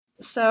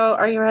So,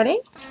 are you ready?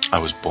 I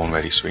was born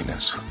ready,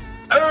 sweetness.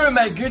 Oh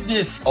my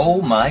goodness.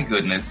 Oh my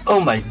goodness. Oh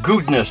my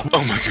goodness.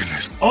 Oh my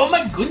goodness. Oh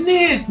my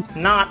goodness.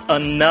 Not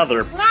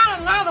another.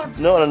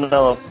 Not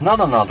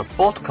another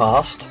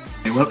podcast.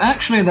 Well,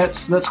 actually,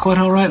 that's quite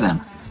all right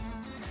then.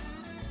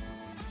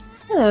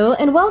 Hello,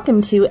 and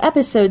welcome to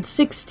episode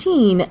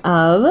 16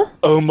 of...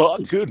 Oh my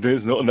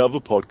goodness, not another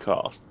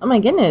podcast. Oh my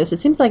goodness, it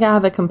seems like I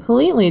have a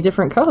completely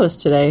different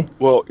co-host today.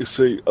 Well, you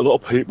see, a lot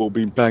of people have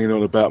been banging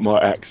on about my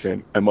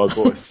accent and my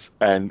voice,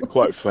 and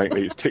quite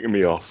frankly, it's ticking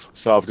me off.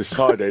 So I've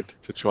decided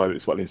to try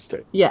this one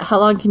instead. Yeah, how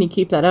long can you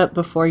keep that up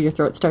before your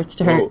throat starts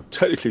to hurt? Well,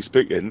 technically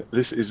speaking,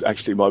 this is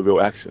actually my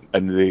real accent,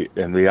 and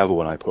the other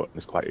one I put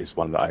is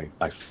one that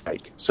I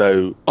fake.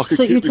 So I could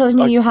So you're telling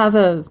me you have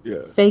a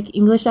fake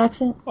English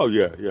accent? Oh,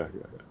 yeah.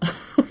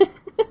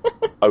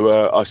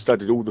 I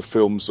studied all the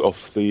films of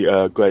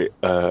the great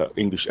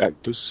English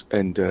actors,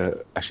 and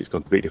actually it's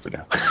gone completely different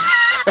now.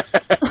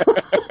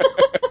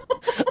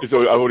 I've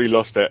already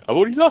lost it.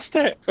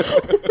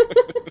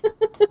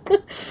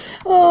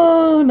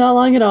 Oh, not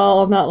long at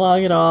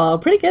all.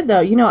 Pretty good,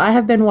 though. You know, I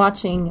have been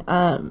watching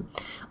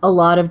a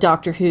lot of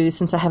Doctor Who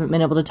since I haven't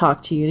been able to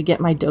talk to you to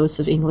get my dose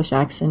of English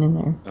accent in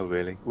there. Oh,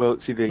 really? Well,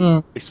 see,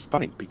 it's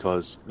funny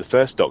because the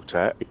first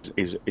Doctor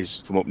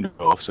is from up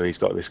north, so he's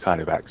got this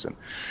kind of accent.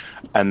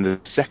 And the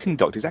second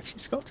Doctor is actually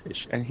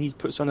Scottish, and he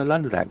puts on a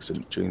London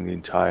accent during the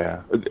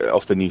entire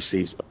of the new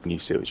series.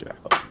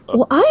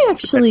 Well, I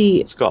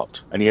actually Scott,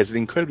 and he has an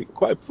incredibly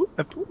quite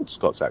a broad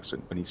Scots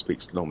accent when he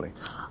speaks normally.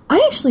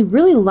 I actually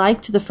really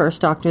liked the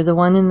first Doctor, the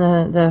one in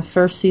the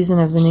first season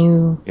of the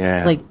new,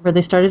 like where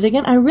they started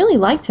again. I really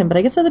liked him, but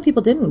I guess other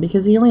people didn't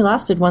because he only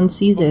lasted one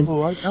season.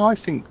 I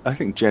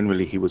think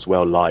generally he was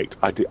well liked.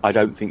 I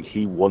don't think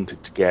he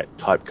wanted to get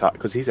typecut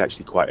because he's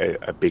actually quite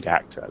a big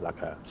actor,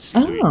 like a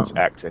serious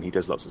actor, and he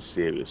does lots of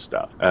serious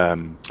stuff.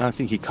 I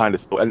think he kind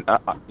of thought,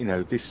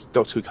 and this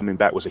Doctor Who coming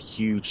back was a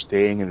huge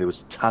thing, and there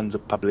was tons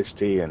of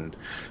publicity, and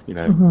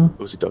it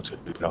was a Doctor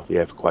Who been off the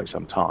air for quite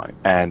some time,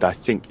 and I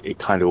think it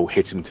kind of all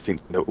hit him to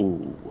think,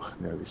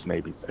 this may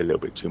be a little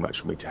bit too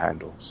much for me to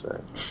handle.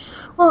 So,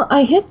 well,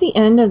 I hit the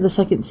end of the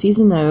second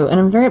season though, and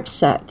I'm very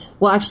upset.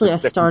 Well, actually, I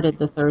started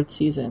the third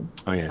season.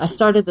 Oh yes, I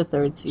started the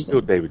third season.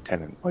 Still David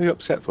Tennant. What are you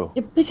upset for?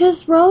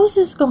 Because Rose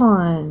is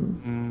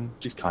gone.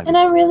 She's kind of. And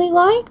I really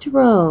liked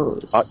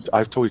Rose.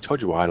 I've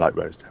told you why I like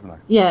Rose, haven't I?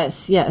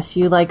 Yes,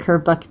 you like her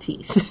buck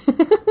teeth.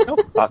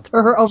 Not buck.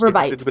 Or her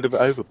overbite. It's a bit of an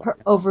overbite. Her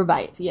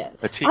overbite, yes.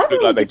 Her teeth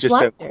look like they just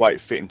don't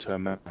quite fit into her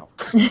mouth.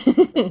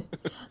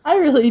 I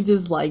really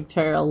disliked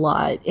her a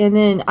lot. And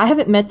then I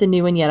haven't met the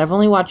new one yet. I've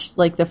only watched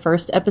like the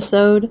first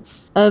episode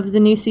of the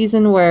new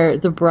season where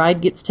the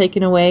bride gets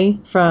taken away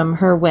from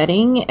her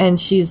wedding and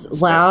she's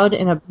loud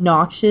and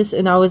obnoxious.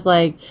 And I was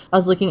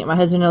looking at my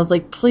husband and I was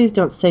like, please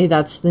don't say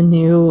that's the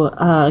new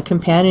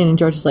companion. And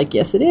George is like,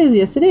 yes it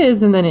is.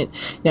 And then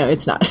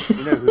it's not.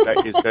 You know who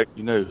that is?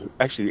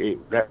 Actually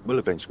that will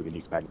eventually be the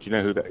new companion. Do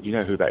you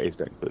know who that is,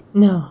 don't you?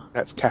 No.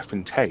 That's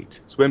Catherine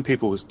Tate. So when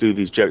people do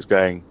these jokes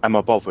going, am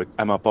I bothered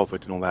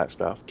and all that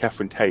stuff,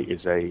 Catherine Tate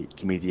is a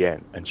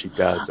comedian and she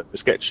does a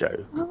sketch show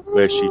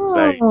where she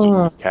plays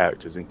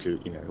characters,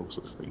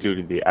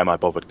 including the Am I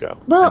Bothered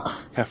girl. Well,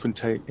 and Catherine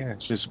Tate,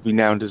 she's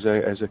renowned as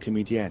a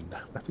comedian.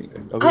 I think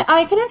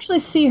I can actually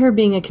see her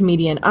being a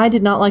comedian. I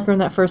did not like her in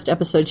that first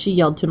episode. She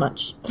yelled too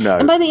much. No.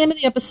 And by the end of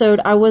the episode,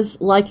 I was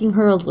liking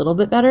her a little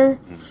bit better.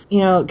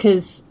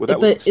 Because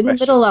but in the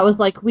middle, I was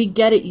like, we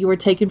get it. You were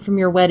taken from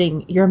your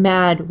wedding. You're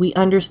mad. We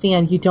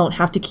understand. You don't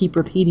have to keep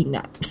repeating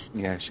that.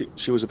 Yeah,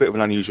 she was a bit of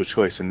an unusual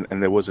choice, and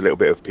there was a little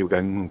bit of people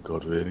going, oh,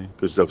 God, really?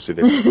 Because obviously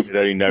they'd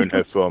only known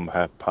her from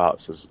her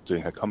parts as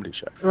doing her comedy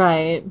show.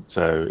 Right.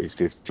 So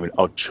it's an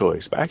odd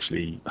choice. But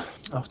actually,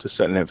 after a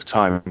certain length of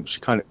time, she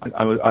kind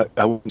of,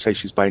 I wouldn't say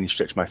she's by any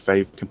stretch my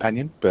favourite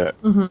companion, but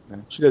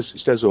she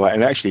does all right.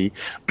 And actually,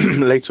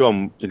 later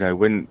on,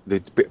 when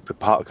the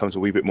part becomes a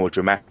wee bit more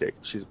dramatic,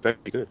 she's very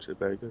good.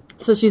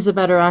 So she's a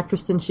better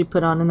actress than she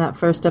put on in that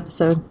first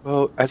episode?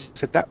 Well, as I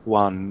said, that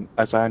one,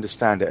 as I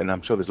understand it, and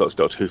I'm sure there's lots of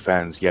Doctor Who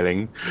fans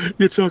yelling,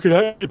 you're talking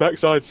out your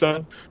backside,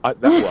 son.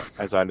 That one,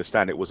 as I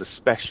understand it, was a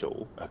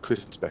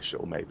Christmas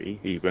special, maybe,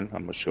 even,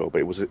 I'm not sure, but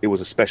it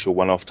was a special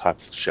one-off type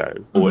of show,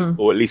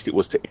 or at least it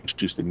was to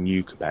introduce the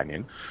new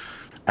companion.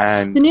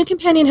 And the new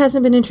companion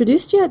hasn't been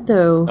introduced yet,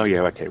 though. Oh,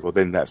 yeah, okay. Well,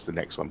 then that's the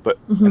next one. But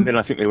and then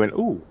I think they went,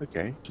 oh,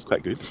 okay, she's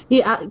quite good.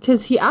 Yeah,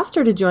 because he asked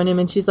her to join him,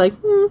 and she's like,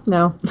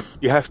 no.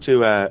 You have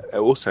to,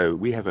 also,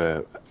 we have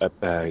a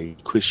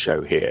quiz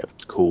show here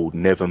called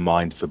Never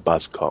Mind the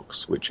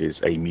Buzzcocks, which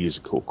is a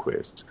musical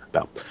quiz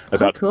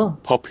about cool.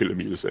 popular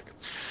music.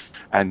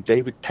 And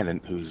David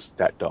Tennant, who's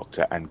that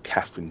doctor, and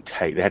Catherine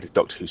Tate, they had a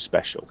Doctor Who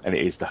special, and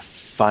it is the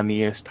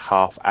funniest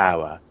half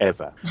hour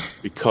ever,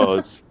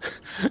 because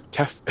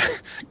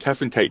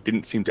Catherine Tate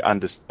didn't seem to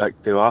understand,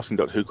 like, they were asking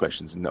Doctor Who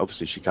questions, and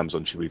obviously she comes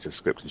on, she reads her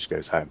script, and she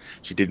goes home.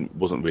 She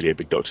wasn't really a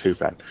big Doctor Who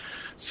fan.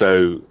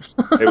 So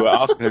they were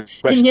asking her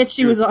questions. And yet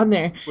she was on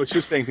there. Well, she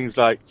was saying things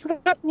like,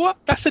 what?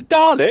 That's a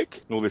Dalek?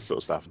 And all this sort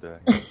of stuff.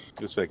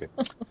 It was very good.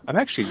 I'm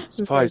actually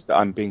surprised that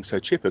I'm being so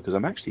chipper, because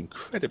I'm actually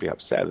incredibly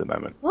upset at the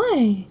moment.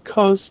 Why?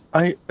 Because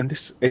if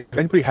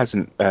anybody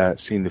hasn't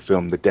seen the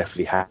film The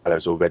Deathly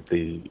Hallows or read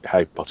the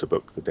Harry Potter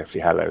book, The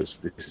Deathly Hallows,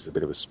 this is a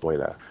bit of a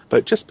spoiler.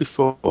 But just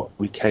before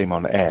we came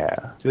on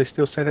air, do they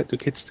still say that? Do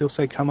kids still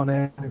say come on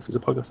air if it's a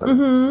podcast?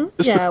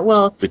 Mm-hmm. Yeah,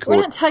 well, we're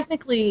not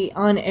technically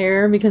on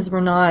air because we're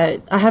not,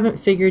 I haven't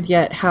figured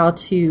yet how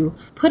to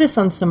put us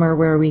on somewhere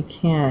where we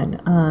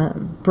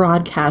can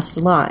broadcast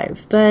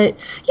live. But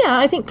yeah,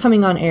 I think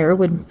coming on air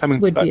would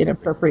be an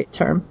appropriate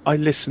term. I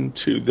listened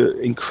to the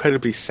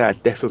incredibly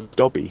sad death of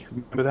Dobby.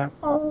 Remember that?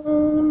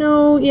 Oh,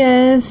 no,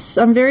 yes.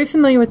 I'm very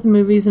familiar with the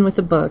movies and with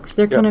the books.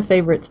 They're kind of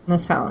favorites in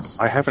this house.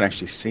 I haven't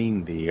actually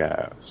seen the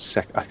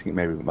I think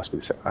maybe it must be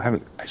the second. I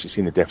haven't actually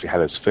seen the Deathly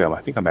Hallows film.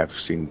 I think I may have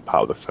seen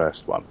part of the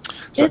first one.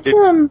 So I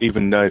didn't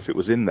even know if it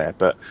was in there,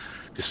 but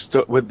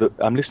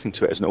I'm listening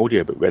to it as an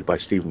audiobook read by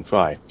Stephen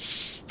Fry.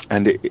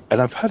 And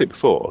I've heard it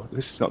before.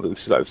 This is like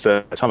the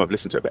third time I've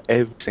listened to it, but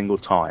every single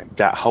time,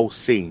 that whole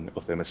scene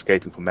of them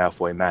escaping from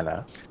Malfoy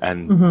Manor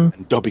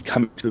and Dobby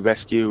coming to the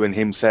rescue and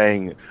him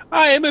saying,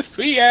 "I am a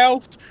free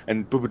elf,"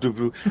 and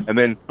and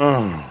then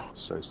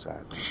so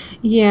sad.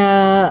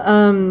 Yeah,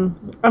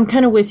 I'm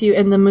kind of with you.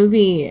 And the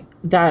movie,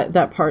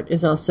 that part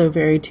is also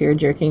very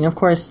tear-jerking. Of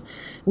course,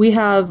 we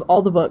have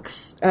all the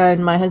books,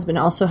 and my husband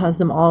also has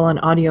them all on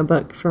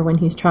audiobook for when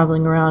he's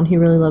traveling around. He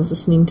really loves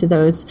listening to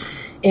those.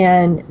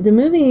 And the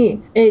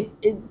movie, it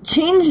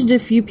changed a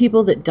few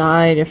people that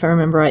died, if I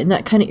remember right, and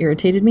that kind of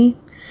irritated me.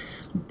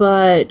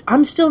 But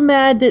I'm still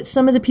mad that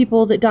some of the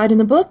people that died in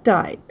the book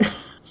died.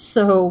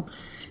 So,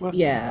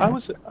 yeah.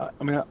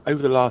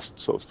 Over the last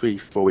sort of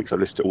 3-4 weeks, I've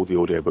listened to all the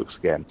audiobooks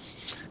again.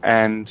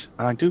 And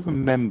I do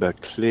remember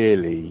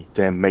clearly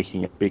them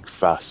making a big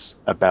fuss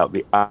about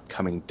the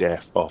upcoming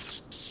death of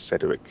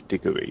Cedric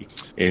Diggory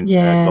in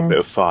Goblet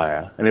of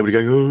Fire. And they were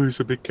going, "Oh, he's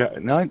a big cat."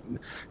 And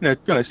to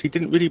be honest,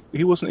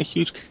 he wasn't a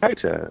huge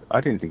character.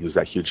 I didn't think he was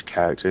that huge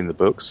character in the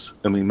books.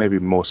 I mean, maybe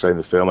more so in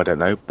the film, I don't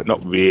know, but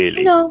not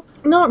really. No,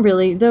 not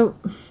really. Though,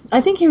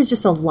 I think he was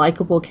just a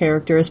likable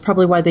character, is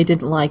probably why they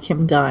didn't like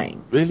him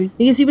dying. Really?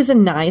 Because he was a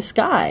nice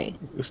guy.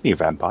 Wasn't he a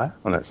vampire?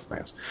 Oh, no, that's something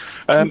else.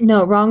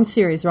 No, wrong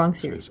series.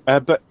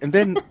 And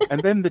then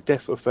the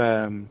death of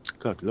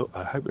God. Look,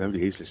 I hope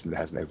nobody's listening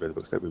that hasn't ever read the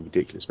books. That would be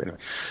ridiculous. But anyway,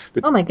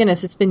 oh my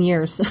goodness, it's been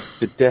years.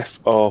 The death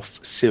of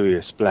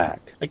Sirius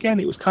Black.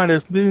 Again, it was kind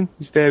of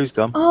he's there, he's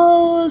gone.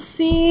 Oh,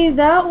 see,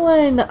 that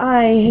one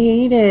I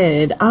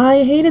hated.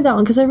 I hated that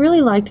one because I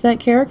really liked that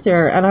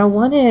character, and I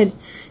wanted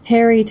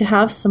Harry to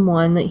have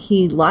someone that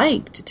he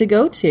liked to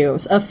go to,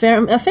 a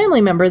family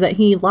member that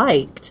he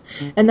liked,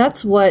 and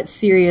that's what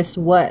Sirius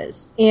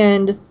was.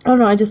 And I don't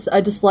know, I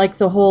just like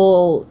the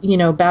whole,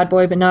 bad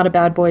boy but not a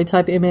bad boy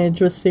type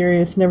image with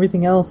Sirius and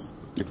everything else.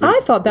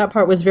 I thought that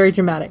part was very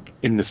dramatic.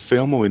 In the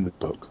film or in the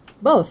book?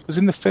 Both. Because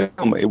in the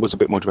film it was a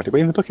bit more dramatic,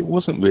 but in the book it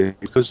wasn't really,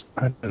 because,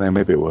 I don't know,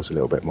 maybe it was a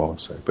little bit more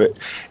so. But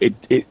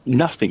it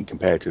nothing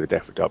compared to the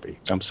death of Dobby.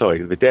 I'm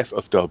sorry, the death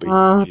of Dobby.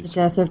 Oh, the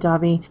death of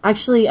Dobby.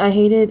 Actually, I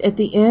hated, at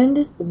the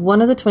end,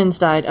 one of the twins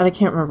died, and I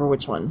can't remember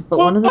which one, but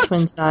one of the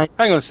twins died.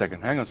 Hang on a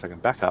second,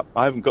 back up.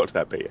 I haven't got to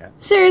that bit yet.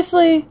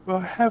 Seriously? Well,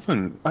 I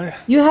haven't.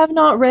 You have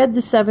not read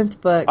the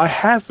 7th book. I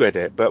have read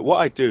it, but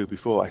what I do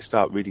before I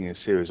start reading a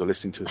series or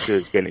listening to a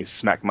series again is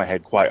smack my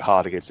head quite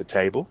hard against the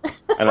table,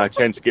 and I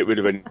tend to get rid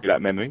of any of that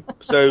memory.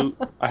 So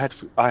I had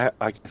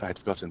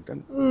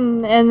forgotten.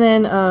 And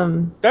then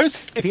don't say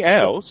anything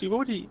else. You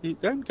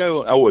don't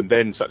go on. Oh, and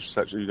then such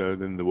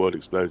then the world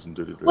explodes and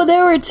do. Well,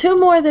 there were 2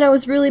 more that I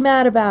was really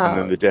mad about.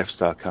 And then the Death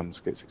Star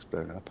gets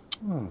exploded up.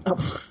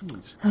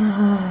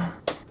 Oh.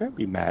 Don't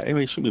be mad.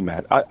 Anyway, you shouldn't be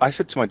mad. I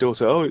said to my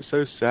daughter, "Oh, it's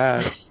so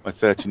sad." My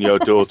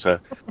 13-year-old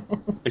daughter,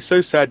 "It's so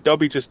sad.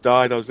 Dobby just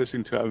died. I was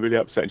listening to it. I'm really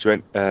upset." And she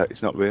went,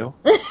 "It's not real."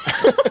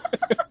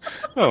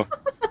 Oh.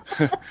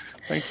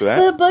 Thanks for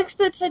that. The books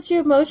that touch you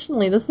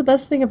emotionally, that's the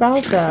best thing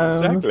about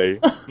them. Exactly.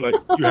 Like,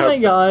 my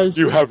gosh.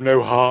 You have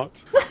no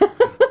heart.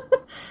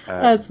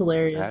 That's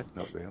hilarious. That's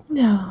not real.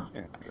 No.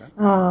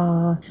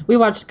 Yeah, we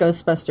watched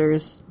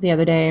Ghostbusters the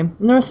other day, and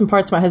there were some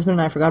parts my husband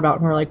and I forgot about,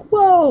 and we're like,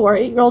 whoa, our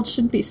 8-year-old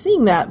shouldn't be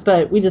seeing that,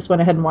 but we just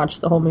went ahead and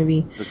watched the whole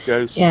movie. The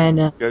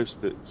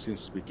ghost that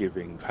seems to be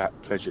giving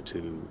pleasure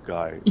to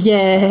Guy.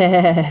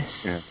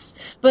 Yes. Yeah.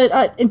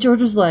 But and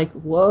George was like,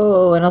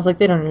 whoa, and I was like,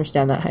 they don't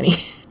understand that, honey.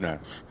 No.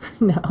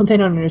 No, they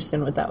don't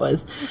understand what that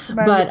was.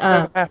 But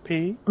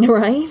happy.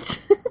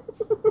 Right?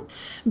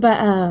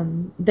 But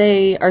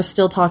they are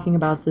still talking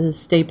about the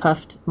Stay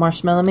Puft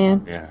Marshmallow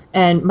Man. Yeah.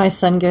 And my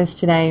son goes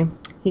today,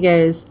 He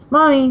goes,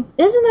 Mommy,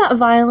 isn't that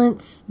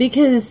violence?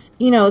 Because,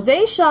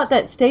 they shot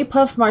that Stay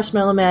Puft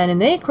Marshmallow Man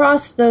and they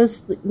crossed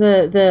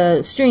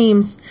the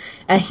streams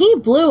and he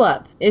blew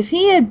up. If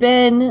he had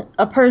been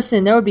a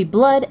person, there would be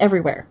blood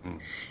everywhere.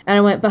 And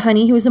I went, but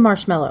honey, he was a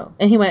marshmallow.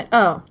 And he went,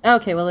 oh,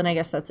 okay, well then I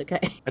guess that's okay.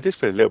 I did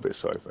feel a little bit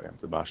sorry for him,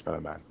 the Marshmallow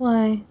Man.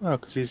 Why? Well,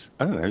 because he's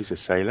a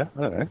sailor.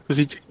 I don't know. Because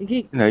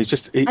he's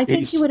just... I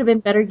think he would have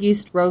been better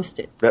used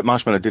roasted. That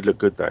marshmallow did look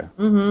good, though.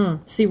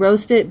 Mm-hmm. See,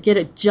 roast it, get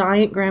a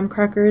giant graham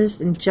crackers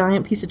and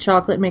giant piece of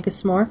chocolate and make a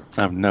s'more.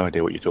 I have no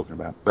idea what you're talking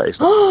about. But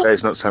that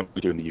is not something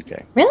we do in the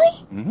UK. Really?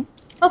 Mm-hmm.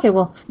 Okay,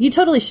 well, you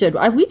totally should.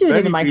 We do it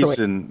in the microwave.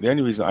 The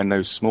only reason I know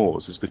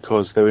s'mores is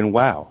because they're in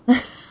WoW.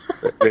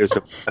 I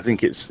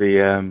think it's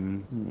the,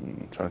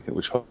 I'm trying to think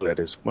which holiday it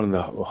is. One of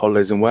the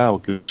holidays in WoW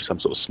gives you some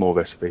sort of s'more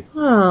recipe.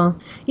 Oh,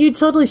 you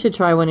totally should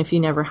try one if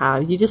you never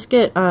have. You just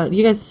get,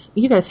 you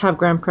guys have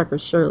graham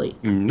crackers, surely.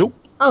 Nope.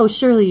 Oh,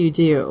 surely you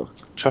do.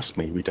 Trust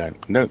me, we don't.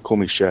 Don't call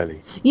me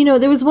Shirley.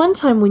 There was one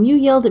time when you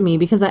yelled at me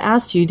because I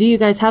asked you, do you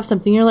guys have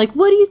something? You're like,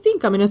 what do you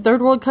think? I'm in a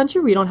third world country.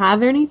 We don't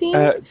have anything?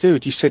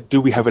 Dude, you said, do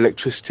we have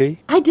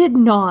electricity? I did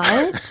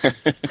not.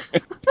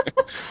 It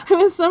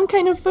was some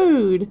kind of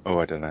food. Oh,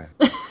 I don't know.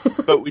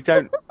 But we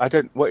don't,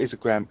 what is a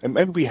graham?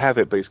 Maybe we have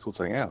it, but it's called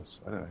something else.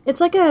 I don't know.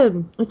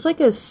 It's like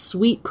a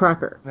sweet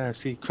cracker. No,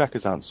 see,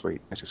 crackers aren't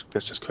sweet. That's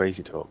just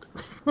crazy talk.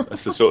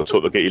 That's the sort of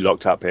talk that'll get you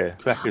locked up here.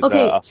 Crackers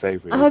are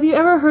savoury. Have you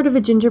ever heard of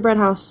a gingerbread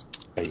house?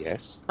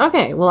 Yes.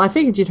 Okay, well, I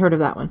figured you'd heard of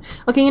that one.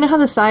 Okay, you know how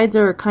the sides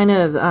are kind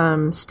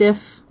of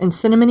stiff and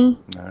cinnamony?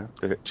 No,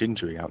 they're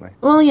gingery, aren't they?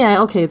 Well,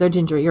 yeah, okay, they're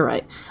gingery, you're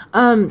right.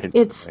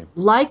 It's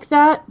like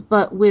that,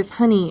 but with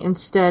honey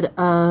instead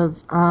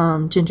of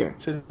ginger.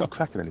 So it's not a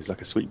cracker then, it's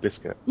like a sweet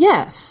biscuit.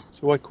 Yes.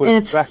 So why call it And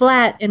it's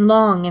flat and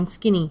long and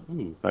skinny.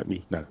 Ooh, like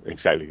me. No,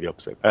 exactly the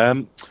opposite.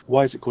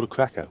 Why is it called a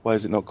cracker? Why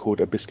is it not called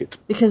a biscuit?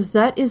 Because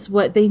that is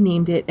what they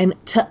named it. And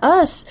to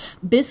us,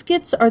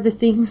 biscuits are the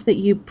things that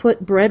you put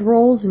bread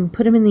rolls and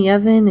put them in the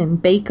oven and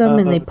bake them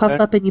and they puff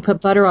up and you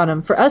put butter on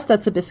them. For us,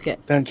 that's a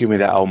biscuit. Don't give me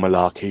that old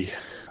malarkey.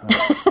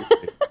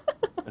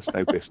 That's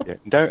no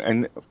biscuit.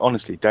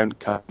 Honestly, don't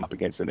come up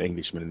against an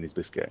Englishman in his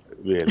biscuit.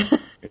 Really.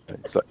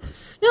 It's like,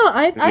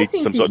 I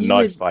think some that sort of you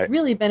knife would fight.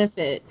 really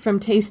benefit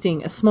from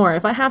tasting a s'more.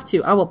 If I have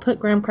to, I will put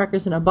graham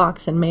crackers in a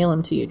box and mail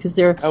them to you because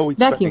they're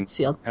vacuum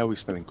sealed. How are we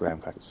spelling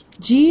graham crackers?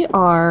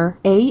 Graham.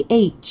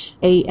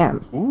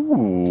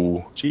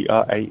 Ooh,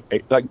 Graham.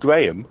 Like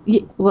Graham?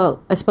 Yeah,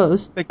 well, I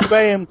suppose. They're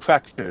Graham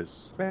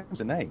crackers. Graham's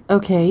a name.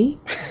 Okay.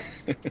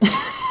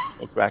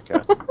 Or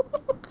cracker.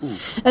 Ooh.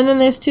 And then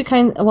there's two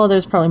kinds. Well,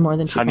 there's probably more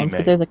than two kinds,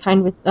 but there's a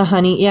kind with a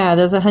honey. Yeah,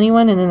 there's a honey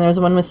one, and then there's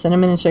one with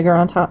cinnamon and sugar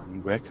on top.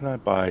 Where can I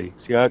buy?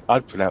 See,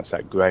 I'd pronounce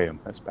that Graham.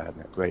 That's bad,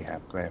 isn't it?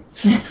 Graham.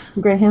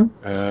 Graham?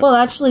 Well,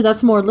 actually,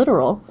 that's more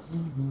literal.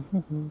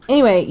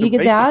 Anyway, you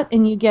get that,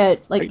 and you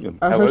get, like,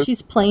 a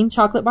Hershey's plain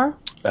chocolate bar.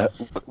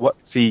 What?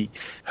 See,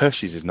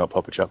 Hershey's is not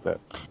proper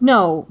chocolate.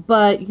 No,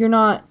 but you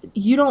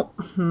don't...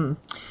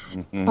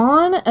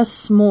 On a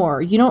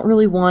s'more, you don't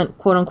really want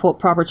quote-unquote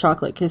proper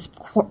chocolate, because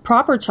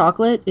proper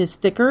chocolate is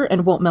thicker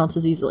and won't melt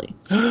as easily.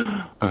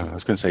 I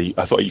was going to say,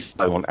 I thought you could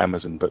buy them on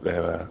Amazon, but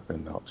they're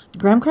not.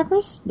 Graham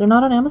crackers? They're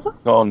not on Amazon?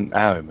 Not on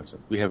our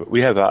Amazon. We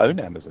have our own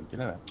Amazon, you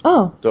know that?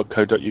 Oh.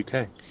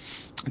 .co.uk.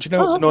 Do you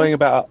know what's annoying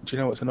about? Do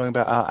you know what's annoying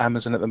about our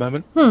Amazon at the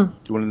moment? Do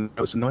you want to know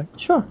what's annoying?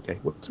 Sure. Okay.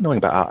 What's annoying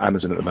about our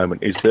Amazon at the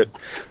moment is that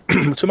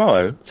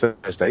tomorrow,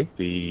 Thursday,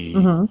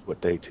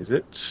 what date is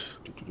it?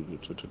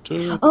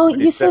 Oh,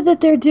 you said that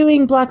they're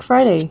doing Black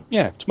Friday.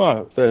 Yeah,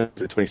 tomorrow, Thursday,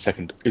 the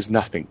 22nd, is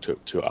nothing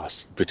to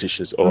us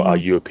Britishers or our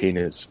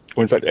Europeans,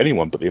 or in fact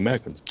anyone but the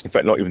Americans. In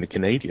fact, not even the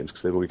Canadians,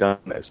 because they've already done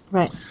this.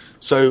 Right.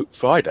 So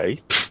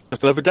Friday,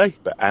 that's another day.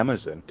 But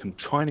Amazon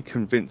trying to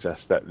convince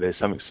us that there's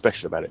something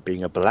special about it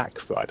being a Black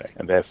Friday,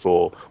 and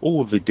therefore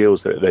all of the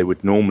deals that they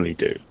would normally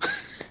do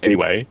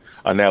anyway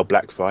are now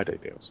Black Friday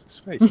deals.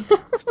 It's crazy.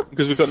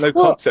 Because we've got no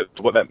concept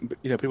of what that,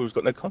 people have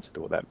got no concept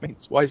of what that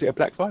means. Why is it a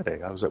Black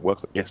Friday? I was at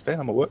work yesterday,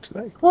 I'm at work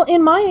today. Well,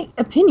 in my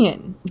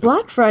opinion,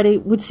 Black Friday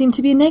would seem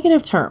to be a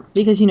negative term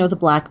because, the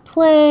Black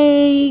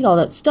Plague, all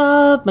that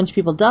stuff, a bunch of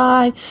people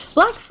die.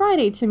 Black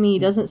Friday to me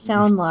doesn't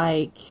sound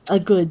like a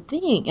good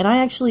thing, and I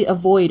actually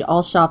avoid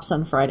all shops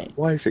on Friday.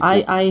 Why is it?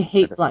 I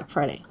hate Black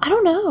Friday. I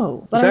don't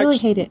know, but I really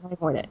hate it and I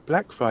avoid it.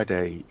 Black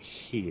Friday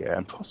here,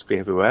 and possibly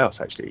everywhere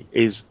else actually,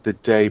 is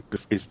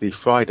the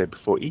Friday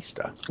before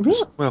Easter.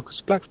 Really? Well,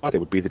 because Black Friday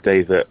would be the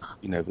day that,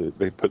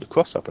 they put the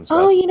cross up and stuff.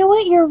 Oh, you know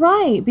what? You're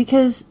right,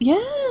 because,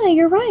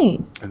 you're right.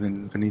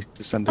 And then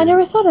Easter Sunday. I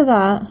never thought of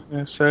that.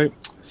 Yeah, so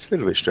it's a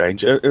little bit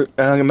strange. And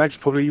I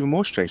imagine probably even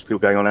more strange, people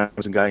going on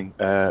Amazon going,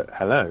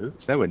 hello,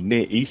 it's nowhere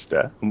near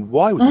Easter. And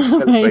why would you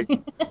celebrate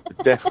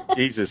the death of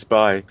Jesus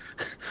by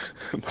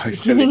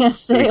giving us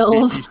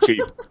sales?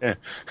 Yeah.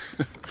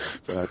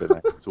 So I don't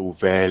know. It's all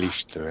very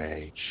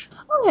strange.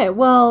 Okay,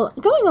 well,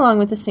 going along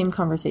with the same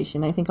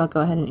conversation, I think I'll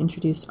go ahead and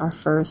introduce our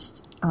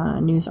first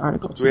news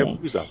article today.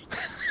 We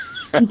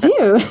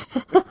do.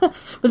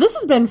 But this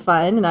has been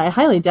fun, and I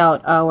highly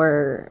doubt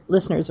our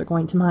listeners are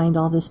going to mind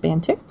all this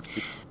banter.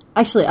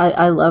 Actually,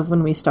 I love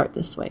when we start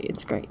this way.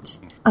 It's great.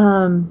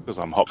 Because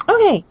I'm hot.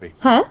 Okay.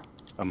 Huh?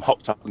 I'm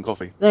hopped up in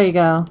coffee. There you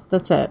go.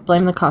 That's it.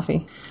 Blame the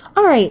coffee.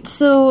 All right.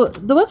 So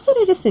the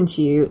website I just sent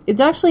you, it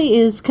actually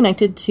is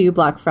connected to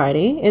Black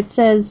Friday. It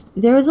says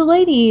there was a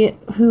lady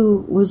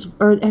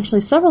or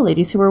actually several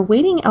ladies who were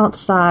waiting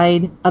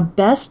outside a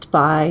Best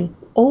Buy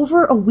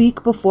over a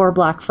week before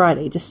Black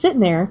Friday, just sitting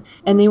there,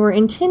 and they were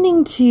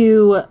intending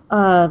to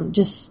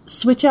just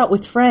switch out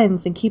with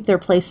friends and keep their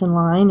place in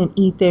line and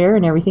eat there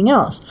and everything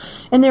else.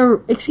 And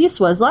their excuse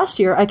was, last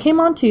year I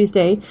came on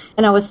Tuesday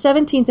and I was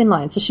 17th in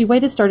line, so she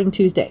waited starting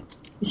Tuesday.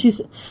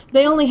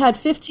 They only had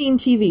 15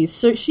 TVs,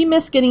 so she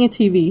missed getting a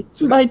TV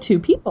by 2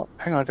 people.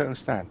 Hang on, I don't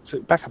understand. So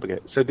back up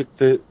again. So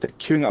the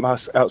queuing up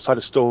outside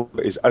a store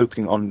that is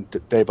opening on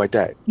day by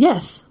day?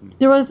 Yes.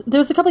 There was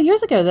a couple of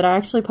years ago that I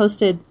actually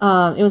posted,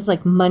 it was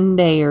like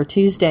Monday or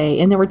Tuesday,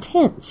 and there were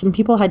tents, and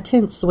people had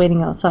tents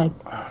waiting outside.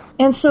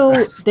 And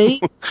so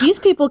these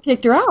people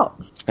kicked her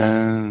out.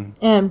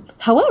 And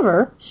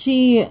however,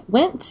 she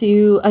went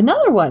to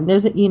another one.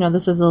 There's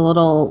this is a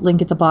little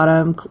link at the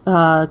bottom.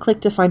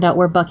 Click to find out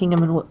where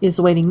Buckingham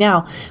is waiting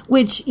now,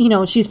 which,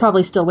 she's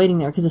probably still waiting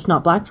there because it's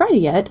not Black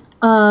Friday yet.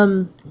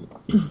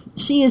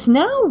 She is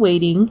now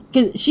waiting.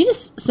 She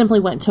just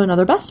simply went to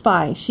another Best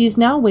Buy. She's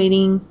now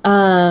waiting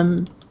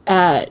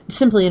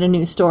simply at a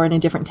new store in a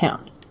different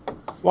town.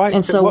 Why?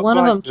 And so one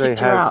of them kicked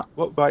her out.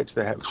 What right do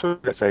they have? Sure,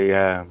 that's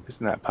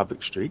isn't that a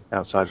public street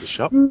outside the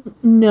shop?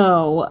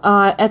 No.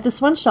 At this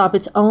one shop,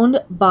 it's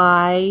owned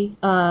by,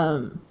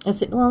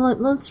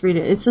 let's read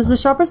it. It says the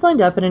shoppers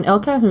lined up at an El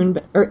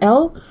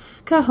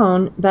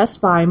Cajon Best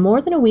Buy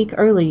more than a week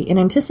early in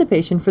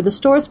anticipation for the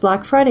store's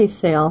Black Friday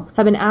sale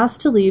have been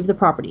asked to leave the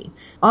property.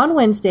 On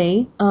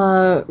Wednesday,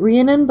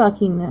 Rhiannon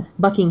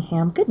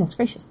Buckingham, goodness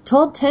gracious,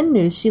 told 10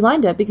 News she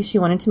lined up because she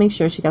wanted to make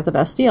sure she got the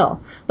best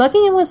deal.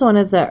 Buckingham was one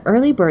of the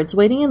early birds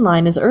waiting in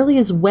line as early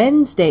as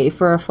Wednesday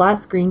for a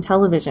flat screen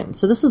television.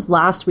 So this was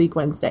last week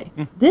Wednesday.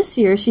 This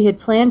year, she had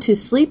planned to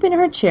sleep in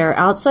her chair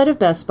outside of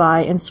Best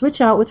Buy and switch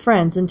out with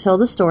friends until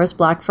the store's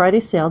Black Friday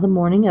sale the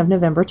morning of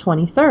November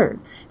 23rd.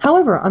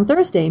 However, on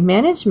Thursday,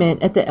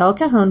 management at the El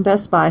Cajon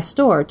Best Buy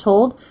store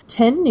told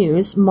 10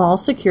 News mall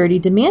security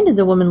demanded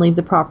the woman leave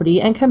the property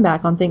and come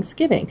back on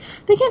Thanksgiving.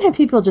 They can't have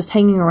people just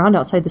hanging around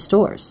outside the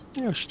stores.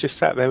 Yeah, she just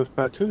sat there with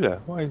her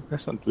cooler. Why?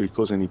 That's not really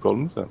causing any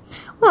problems, though.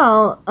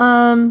 Well,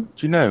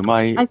 do you know,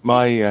 my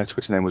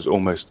Twitter name was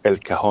almost El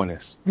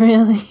Cajones.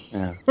 Really?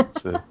 Yeah.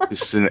 So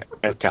this is an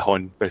El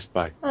Cajon Best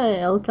Buy.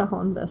 El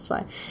Cajon Best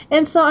Buy.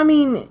 And so,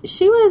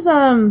 she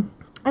was,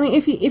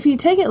 if you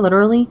take it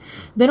literally,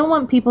 they don't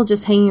want people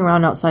just hanging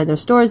around outside their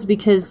stores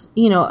because,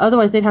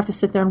 otherwise they'd have to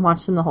sit there and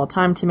watch them the whole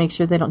time to make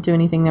sure they don't do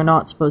anything they're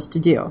not supposed to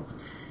do.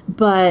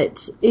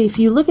 But if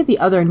you look at the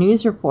other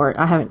news report,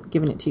 I haven't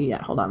given it to you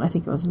yet. Hold on. I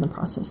think it was in the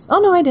process. Oh,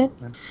 no, I did.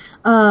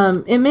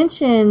 It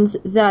mentions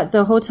that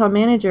the hotel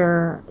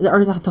manager,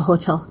 or not the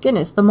hotel,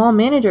 the mall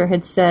manager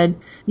had said,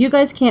 you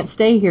guys can't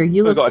stay here.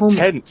 You look homeless.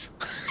 Got a tent.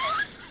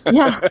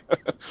 Yeah.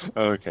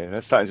 Okay,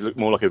 that's starting to look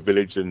more like a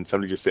village than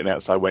somebody just sitting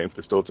outside waiting for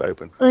the store to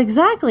open.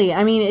 Exactly.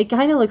 It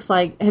kind of looks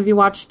like, have you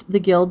watched The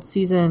Guild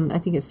season, I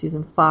think it's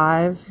season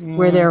 5,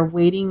 where they're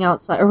waiting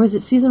outside, or was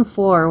it season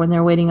 4 when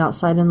they're waiting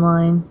outside in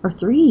line? Or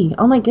 3?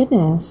 Oh my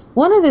goodness.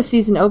 One of the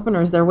season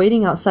openers, they're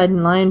waiting outside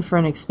in line for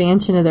an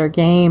expansion of their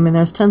game, and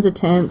there's tons of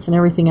tents and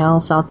everything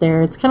else out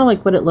there. It's kind of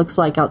like what it looks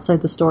like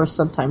outside the stores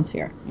sometimes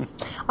here.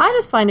 I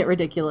just find it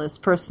ridiculous,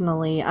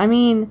 personally.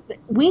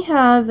 We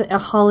have a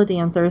holiday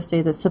on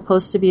Thursday that's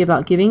supposed to be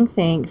about giving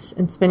thanks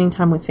and spending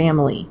time with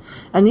family.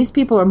 And these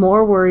people are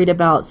more worried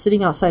about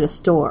sitting outside a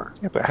store.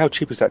 Yeah, but how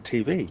cheap is that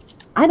TV?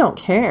 I don't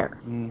care.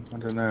 I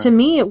don't know. To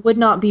me, it would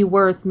not be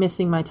worth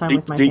missing my time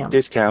with my family. Deep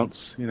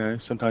discounts,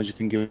 sometimes you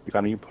can give your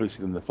family, you probably see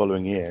them the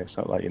following year. It's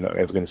not like you're not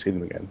ever going to see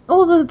them again.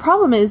 Oh, the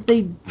problem is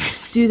they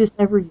do this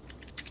every year.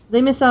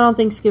 They miss out on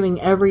Thanksgiving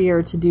every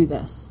year to do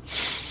this.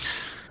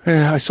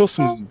 I saw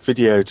some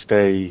video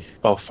today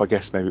I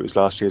guess maybe it was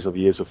last year's or the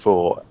years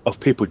before, of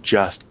people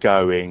just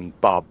going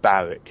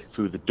barbaric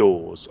through the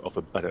doors of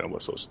I don't know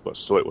what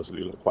store it was, it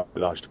looked quite a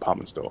large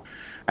department store,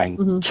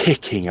 and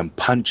kicking and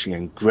punching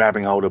and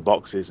grabbing hold of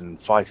boxes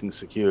and fighting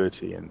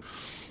security and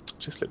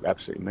just looked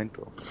absolutely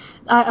mental.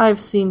 I've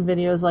seen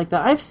videos like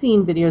that. I've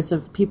seen videos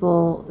of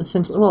people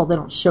essentially, well, they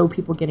don't show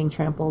people getting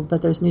trampled,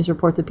 but there's news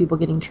reports of people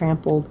getting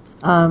trampled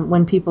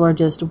when people are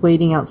just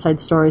waiting outside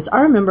stores.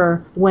 I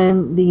remember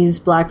when these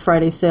Black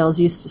Friday sales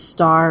used to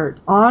start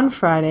on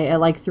Friday at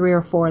like 3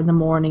 or 4 in the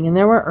morning, and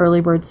there were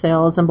early bird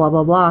sales and blah,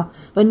 blah, blah.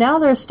 But now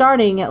they're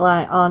starting at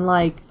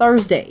on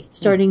Thursday,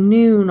 starting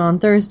noon on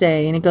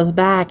Thursday, and it goes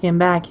back and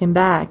back and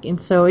back.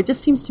 And so it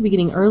just seems to be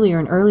getting earlier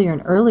and earlier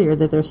and earlier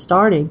that they're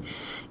starting.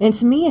 And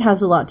to me, it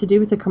has a lot to do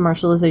with the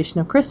commercialization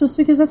of Christmas,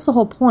 because that's the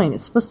whole point.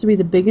 It's supposed to be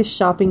the biggest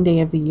shopping day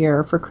of the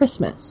year for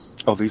Christmas.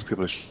 Oh, these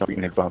people are shopping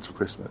in advance for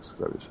Christmas, is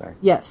that what you're saying?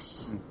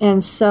 Yes.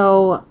 And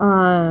so,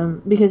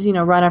 because,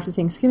 right after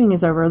Thanksgiving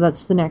is over,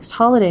 that's the next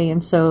holiday.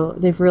 And so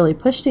they've really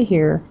pushed it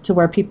here to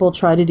where people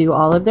try to do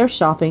all of their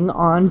shopping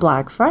on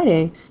Black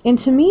Friday. And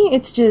to me,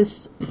 it's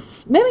just,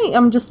 maybe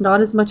I'm just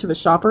not as much of a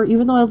shopper,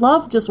 even though I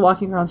love just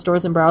walking around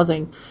stores and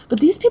browsing. But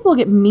these people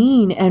get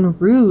mean and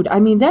rude. I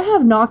mean, they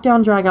have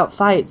knockdown, drag-out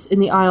fights in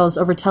the aisles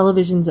over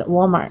televisions at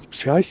Walmart.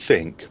 See, I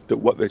think that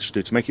what they should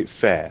do to make it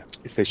fair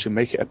is they should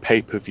make it a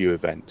pay-per-view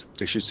event.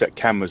 They should set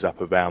cameras up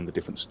around the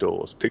different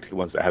stores, particularly the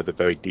ones that have the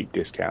very deep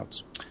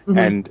discounts. Mm-hmm.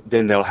 And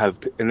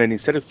then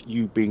instead of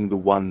you being the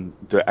one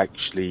that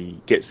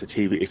actually gets the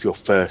TV if you're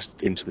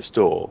first into the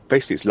store,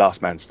 basically it's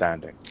last man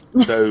standing.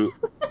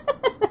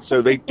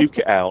 So they duke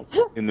it out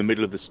in the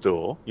middle of the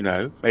store,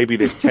 maybe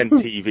there's 10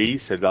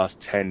 TVs, so last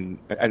 10,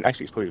 and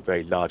actually it's probably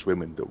very large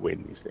women that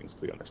win these things,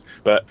 to be honest.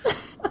 But,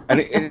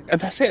 and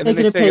that's it. And then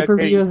they say,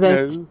 okay,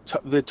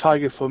 the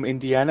Tiger from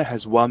Indiana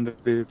has won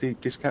the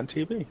discount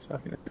TV. So I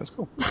think that's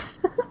cool.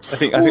 I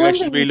think I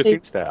should really look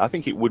into that. I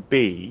think it would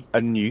be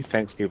a new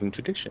Thanksgiving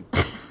tradition.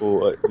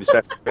 Or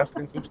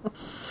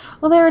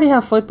well, they already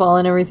have football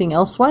and everything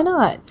else. Why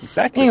not?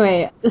 Exactly.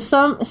 Anyway,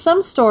 some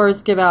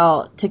stores give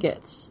out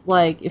tickets.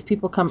 Like, if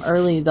people come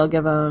early, they'll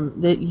give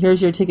them,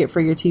 here's your ticket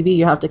for your TV.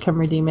 You have to come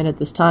redeem it at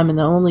this time, and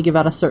they'll only give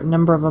out a certain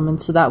number of them.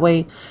 And so that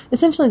way,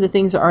 essentially, the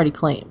things are already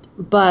claimed.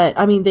 But,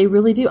 I mean, they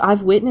really do.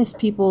 I've witnessed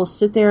people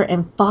sit there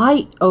and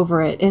fight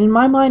over it. And in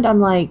my mind, I'm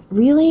like,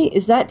 really?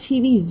 Is that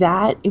TV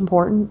that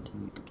important?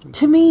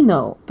 To me,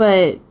 no.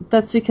 But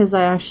that's because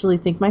I actually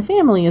think my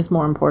family is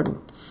more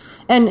important.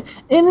 And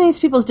in these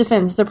people's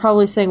defense, they're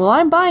probably saying, well,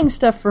 I'm buying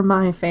stuff for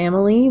my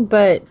family,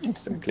 but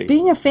exactly.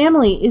 Being a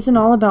family isn't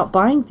all about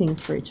buying things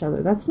for each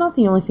other. That's not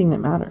the only thing that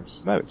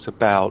matters. No, it's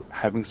about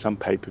having some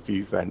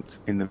pay-per-view event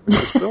in the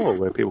store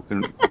where people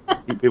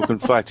can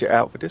fight it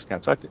out for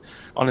discounts.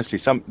 Honestly,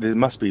 there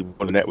must be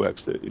one of the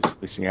networks that is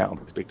missing out on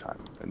this big time.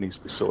 That needs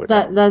to be sorted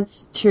out.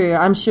 That's true.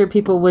 I'm sure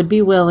people would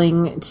be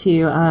willing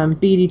to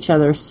beat each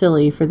other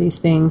silly for these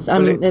things. I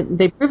mean,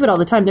 they prove it all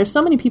the time. There's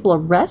so many people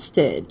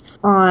arrested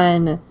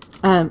on...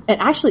 and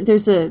actually,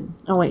 there's oh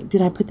wait,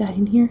 did I put that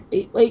in here?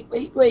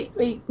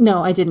 Wait.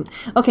 No, I didn't.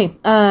 Okay,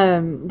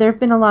 there have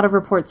been a lot of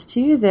reports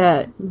too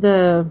that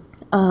the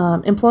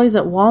employees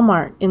at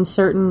Walmart in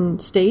certain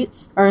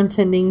states are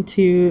intending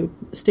to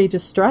stage a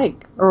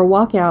strike or a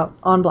walkout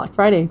on Black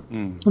Friday,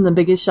 on the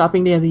biggest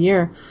shopping day of the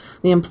year.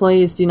 The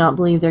employees do not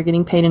believe they're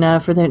getting paid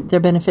enough for their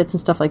benefits and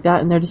stuff like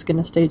that, and they're just going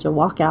to stage a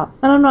walkout.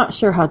 And I'm not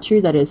sure how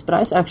true that is, but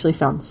I actually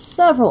found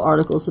several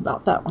articles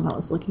about that when I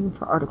was looking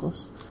for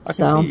articles. I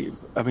can see,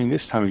 I mean,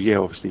 this time of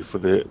year, obviously, for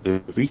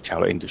the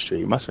retailer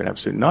industry, it must be an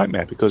absolute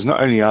nightmare, because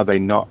not only are they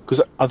not...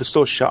 Because are the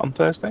stores shut on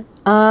Thursday?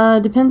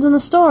 Depends on the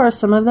store.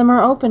 Some of them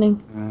are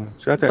opening.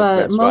 So I think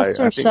but most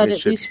are shut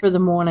at least for the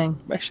morning.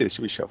 Actually, they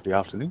should be shut for the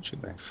afternoon,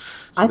 shouldn't they?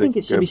 I think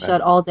it should be shut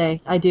all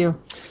day. I do.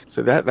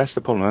 So that's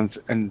the problem.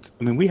 And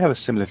I mean, we have a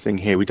similar thing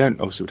here. We don't,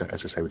 as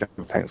I say, we don't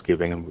have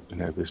Thanksgiving,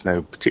 and there's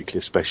no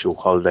particular special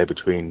holiday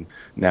between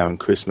now and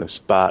Christmas.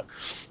 But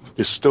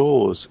the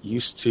stores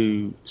used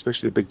to,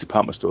 especially the big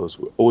department stores,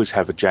 always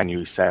have a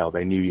January sale,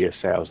 their New Year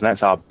sales, and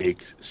that's our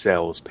big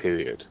sales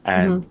period.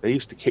 And they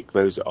used to kick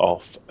those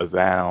off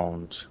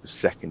around the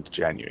 2nd of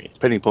January,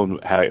 depending upon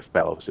how it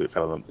fell. Obviously, it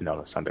fell on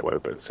a Sunday,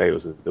 whatever, but say it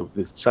was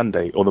the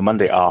Sunday or the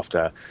Monday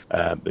after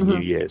the New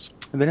Year's.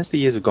 And then as the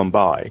years have gone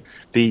by,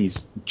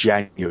 these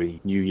January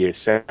New Year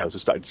sales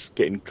have started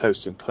getting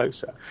closer and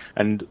closer.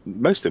 And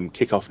most of them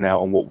kick off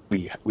now on what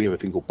we have a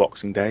thing called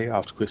Boxing Day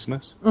after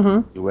Christmas.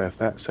 You're aware of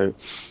that? So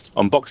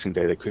on Boxing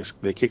Day,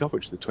 they kick off,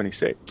 which is the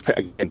 26th.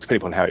 Again, depending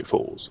upon how it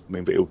falls. I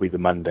mean, but it will be the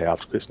Monday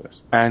after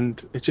Christmas.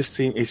 And it's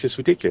just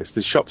ridiculous.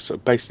 The shops are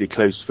basically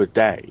closed for a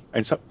day.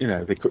 And so,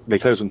 they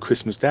close on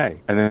Christmas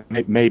Day. And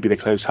then maybe they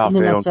close half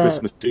day on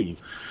Christmas Eve.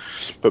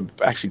 But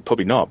actually,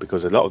 probably not,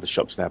 because a lot of the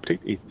shops now,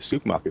 particularly the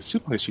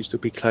supermarkets used to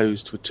be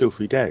closed for 2 or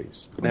 3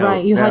 days.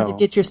 Right, you had to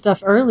get your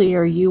stuff early,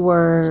 or you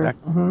were...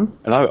 Exactly.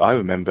 And I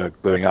remember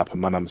growing up and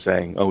my mum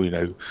saying, you're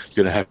going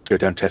to have to go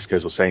down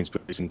Tesco's or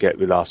Sainsbury's and get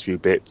the last few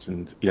bits,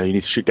 and you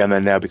need to shoot down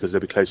there now because they'll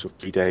be closed for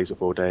 3 days or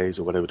 4 days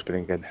or whatever,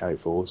 depending again how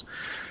it falls.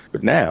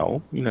 But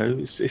now,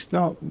 it's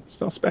not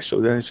special.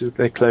 Then it's just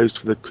they're closed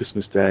for the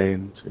Christmas Day,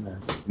 and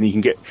you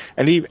can get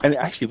and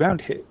actually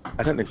around here,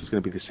 I don't know if it's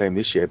going to be the same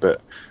this year,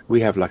 but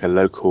we have like a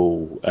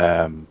local,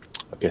 I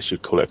guess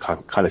you'd call it a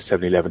kind of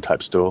 7-Eleven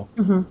type store,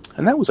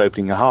 and that was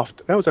opening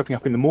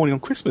up in the morning on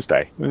Christmas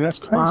Day. I mean, that's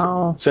crazy.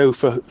 Wow. So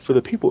for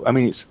the people, I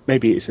mean,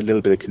 it's a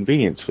little bit of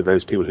convenience for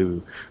those people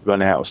who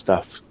run out of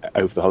stuff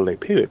over the holiday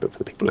period, but for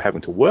the people who are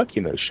having to work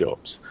in those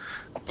shops.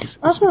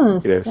 I was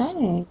going to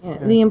say,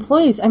 the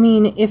employees, I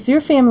mean, if your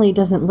family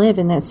doesn't live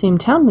in that same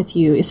town with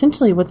you,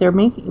 essentially what they're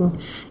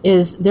making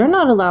is they're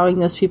not allowing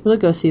those people to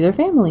go see their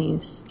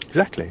families.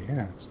 Exactly,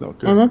 yeah, it's not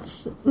good. And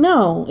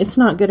it's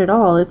not good at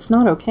all. It's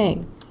not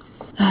okay.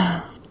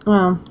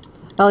 Well,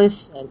 at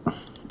least,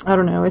 I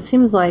don't know, it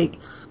seems like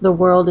the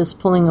world is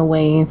pulling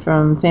away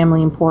from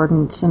family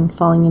importance and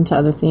falling into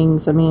other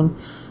things. I mean,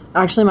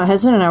 actually, my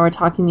husband and I were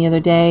talking the other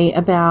day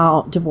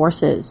about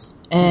divorces.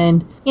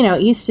 And,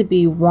 it used to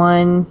be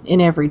 1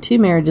 in every 2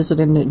 marriages would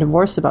end in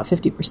divorce, about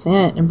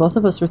 50%. And both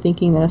of us were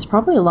thinking that it's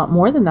probably a lot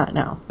more than that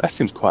now. That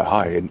seems quite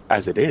high, and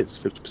as it is,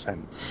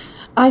 50%.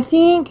 I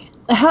think,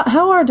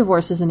 how are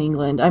divorces in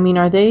England? I mean,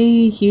 are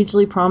they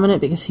hugely prominent?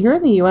 Because here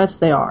in the U.S.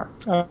 they are.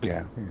 Oh,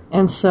 yeah.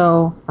 And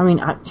so, I mean,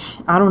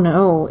 I don't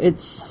know.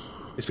 It's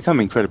become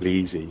incredibly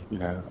easy,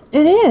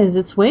 It is.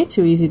 It's way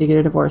too easy to get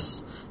a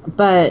divorce.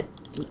 But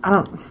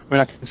I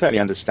can certainly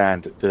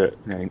understand that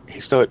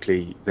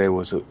historically there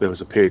was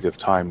a period of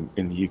time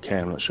in the UK,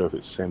 I'm not sure if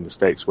it's the same in the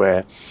States,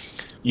 where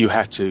you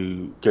had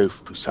to go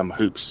through some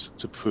hoops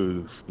to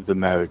prove the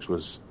marriage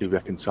was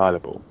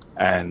irreconcilable.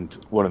 And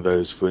one of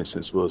those, for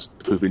instance, was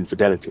to prove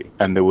infidelity.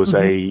 And there was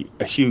a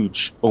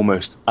huge,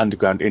 almost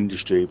underground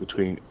industry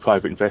between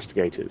private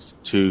investigators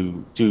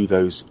to do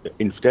those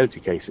infidelity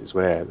cases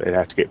where they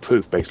had to get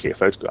proof, basically a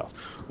photograph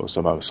or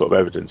some other sort of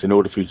evidence, in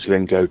order for you to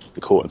then go to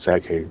the court and say,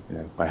 okay,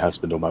 my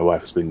husband or my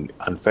wife has been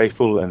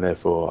unfaithful and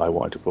therefore I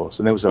want a divorce.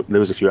 And there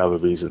was a few other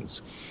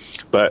reasons.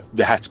 But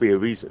there had to be a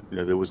reason.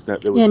 There was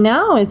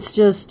now it's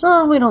just,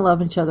 we don't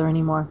love each other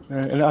anymore.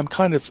 And I'm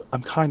kind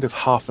of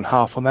half and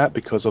half on that,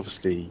 because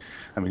obviously,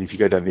 I mean, if you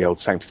go down the old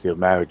sanctity of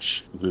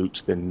marriage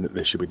route, then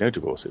there should be no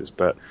divorces.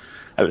 But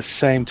at the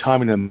same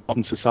time, in a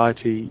modern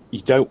society,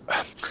 you don't,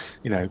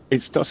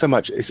 it's not so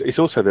much. It's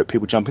also that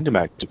people jump into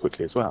marriage too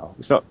quickly as well.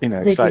 It's not,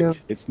 it's they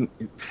like do.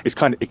 it's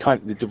kind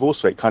of the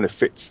divorce rate kind of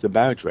fits the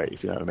marriage rate,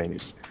 if you know what I mean.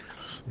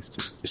 It's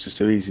just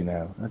so easy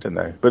now. I don't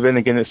know. But then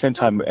again, at the same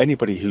time,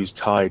 anybody who's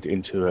tied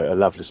into a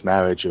loveless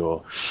marriage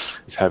or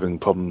is having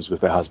problems with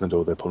their husband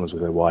or their problems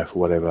with their wife or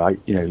whatever,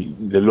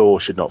 the law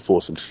should not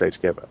force them to stay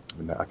together.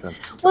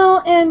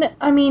 Well, and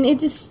I mean,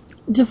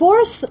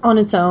 divorce on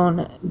its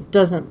own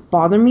doesn't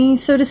bother me,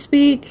 so to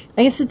speak.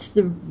 I guess it's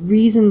the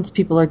reasons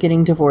people are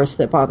getting divorced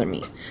that bother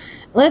me.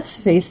 Let's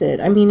face it.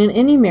 I mean, in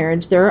any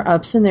marriage, there are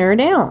ups and there are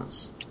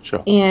downs.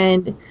 Sure.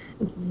 And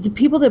the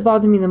people that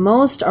bother me the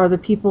most are the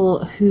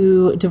people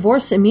who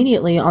divorce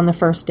immediately on the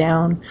first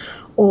down,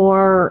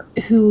 or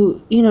who,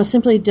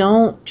 simply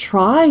don't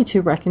try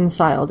to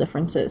reconcile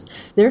differences.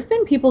 There have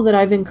been people that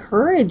I've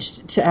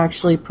encouraged to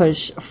actually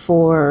push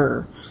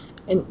for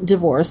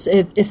divorce,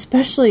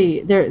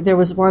 especially there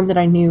was one that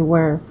I knew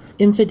where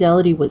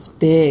infidelity was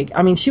big.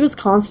 I mean, she was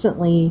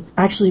constantly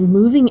actually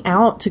moving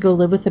out to go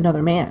live with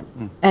another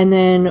man. And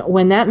then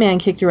when that man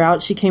kicked her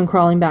out, she came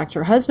crawling back to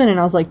her husband, and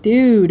I was like,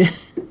 dude,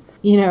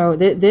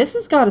 this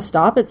has got to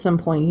stop at some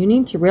point. You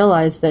need to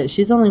realize that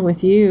she's only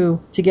with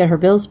you to get her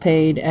bills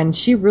paid, and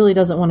she really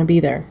doesn't want to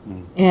be there.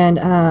 And,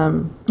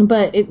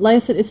 but like I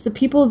said, it's the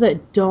people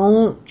that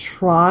don't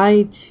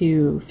try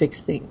to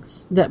fix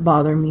things that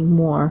bother me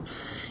more.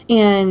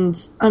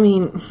 And, I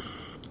mean,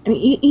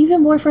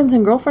 even boyfriends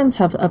and girlfriends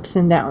have ups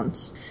and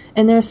downs.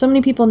 And there are so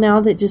many people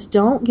now that just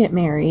don't get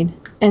married,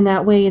 and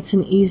that way it's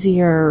an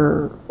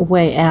easier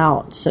way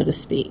out, so to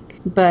speak.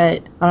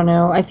 But, I don't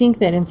know, I think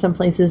that in some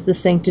places the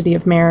sanctity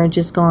of marriage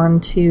has gone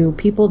to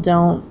people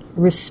don't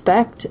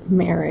respect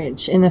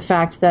marriage, in the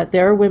fact that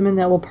there are women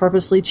that will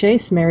purposely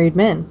chase married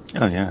men.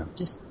 Oh, yeah.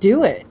 Just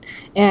do it.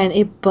 And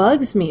it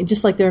bugs me,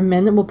 just like there are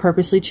men that will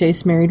purposely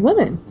chase married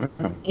women.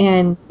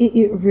 And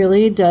it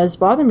really does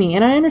bother me.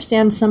 And I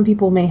understand some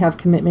people may have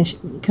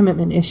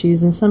commitment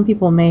issues, and some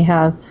people may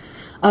have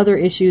other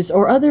issues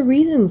or other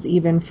reasons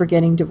even for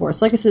getting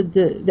divorced. Like I said,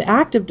 the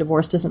act of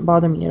divorce doesn't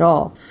bother me at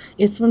all.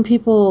 It's when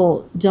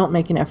people don't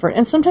make an effort.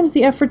 And sometimes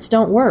the efforts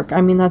don't work. I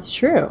mean, that's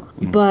true.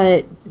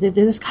 But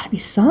there's got to be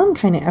some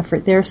kind of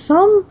effort there.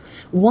 Some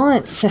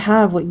want to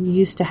have what you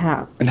used to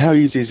have. And how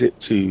easy is it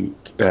to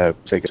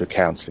take a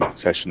counselling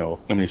session, or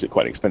is it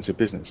quite an expensive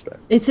business there?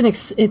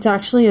 It's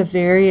actually a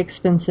very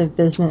expensive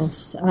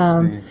business.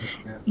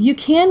 You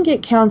can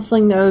get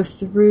counseling though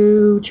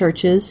through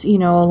churches, a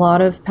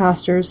lot of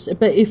pastors,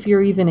 but if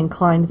you're even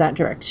inclined that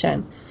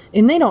direction,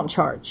 and they don't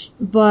charge.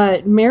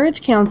 But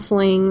marriage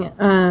counseling,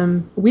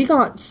 we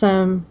got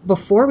some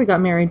before we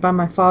got married by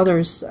my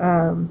father's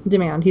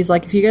demand. He's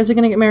like, if you guys are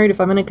going to get married, if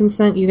I'm going to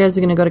consent, you guys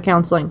are going to go to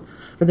counseling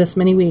for this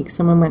many weeks.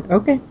 Someone went,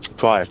 okay.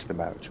 Prior to the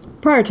marriage.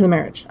 Prior to the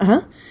marriage.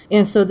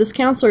 And so this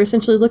counselor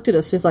essentially looked at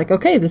us. He's like,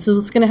 okay, this is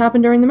what's going to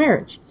happen during the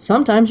marriage.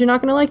 Sometimes you're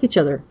not going to like each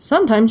other.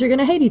 Sometimes you're going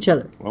to hate each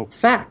other. Whoa. It's a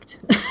fact.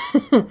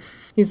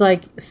 He's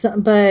like,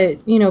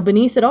 but,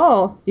 beneath it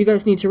all, you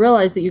guys need to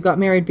realize that you got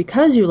married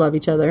because you love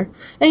each other.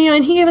 And,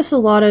 and he gave us a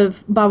lot of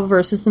Bible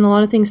verses and a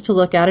lot of things to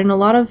look at and a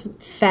lot of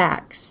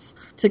facts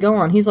to go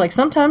on. He's like,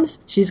 sometimes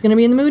she's going to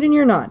be in the mood and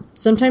you're not.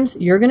 Sometimes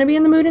you're going to be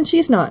in the mood and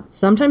she's not.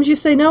 Sometimes you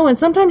say no, and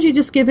sometimes you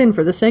just give in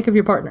for the sake of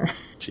your partner.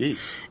 Jeez.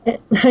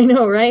 I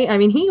know, right? I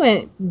mean, he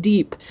went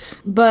deep,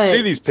 but...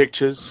 See these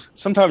pictures?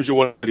 Sometimes you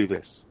want to do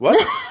this. What?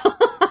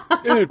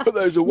 Dude, put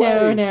those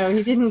away. No,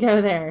 he didn't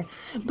go there.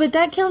 But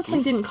that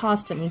counseling didn't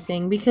cost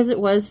anything because it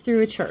was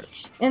through a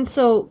church. And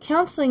so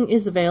counseling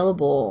is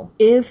available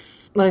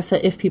if, like I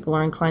said, if people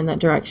are inclined that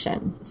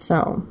direction.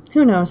 So,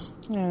 who knows?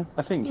 Yeah,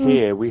 I think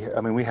here we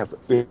have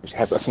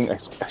I think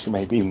it's actually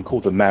maybe even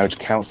called the marriage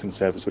counselling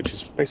service, which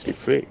is basically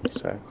free.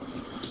 So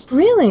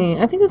really,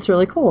 I think that's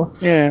really cool.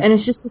 Yeah, and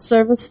it's just a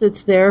service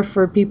that's there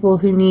for people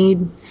who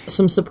need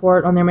some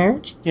support on their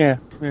marriage. Yeah.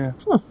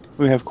 Huh.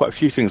 We have quite a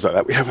few things like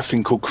that. We have a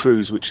thing called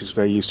Cruise, which is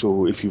very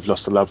useful if you've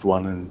lost a loved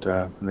one, and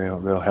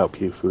they'll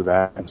help you through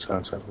that, and so on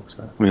and so forth.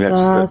 So, I mean,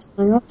 that's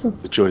really awesome.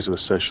 The joys of a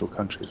social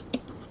country.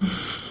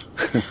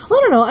 Well,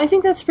 I don't know. I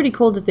think that's pretty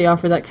cool that they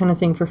offer that kind of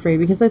thing for free,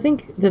 because I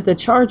think that the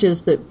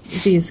charges that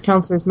these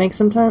counselors make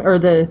sometimes, or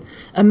the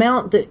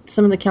amount that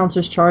some of the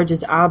counselors charge,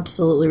 is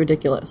absolutely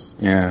ridiculous.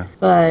 Yeah.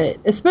 But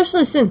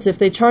especially since if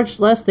they charged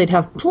less, they'd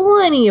have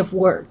plenty of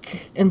work,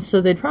 and so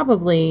they'd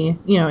probably,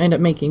 end up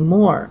making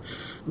more.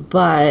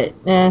 But,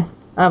 I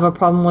have a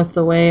problem with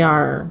the way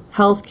our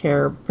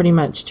healthcare pretty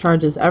much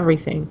charges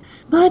everything.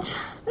 But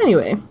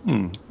anyway.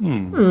 All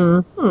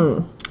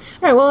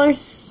right, well, our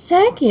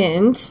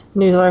second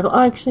news article,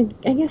 actually,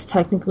 I guess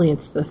technically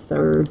it's the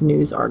third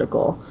news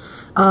article.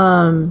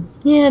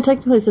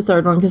 Technically it's the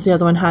third one because the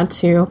other one had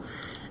two.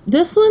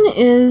 This one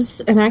is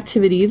an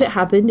activity that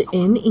happened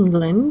in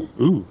England.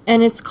 Ooh.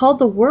 And it's called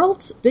the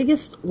World's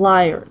Biggest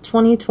Liar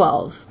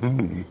 2012.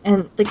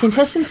 And the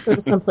contestants go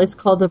to some place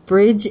called the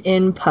Bridge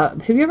Inn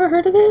Pub. Have you ever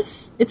heard of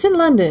this? It's in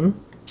London.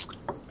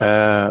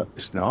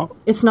 It's not.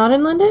 It's not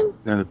in London?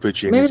 No, the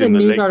Bridge Inn Maybe is in the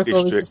news Lake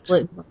article District. was just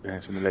lit. Yeah,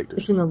 it's in the Lake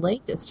District. It's in the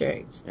Lake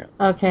District. Yeah.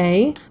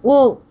 Okay.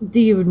 Well, do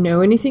you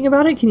know anything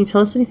about it? Can you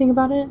tell us anything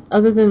about it?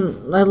 Other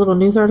than my little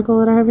news article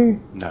that I have here?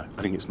 No,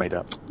 I think it's made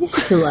up. You're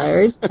such a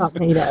liar. It's not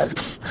made up.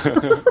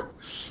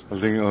 I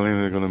think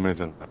they're going to make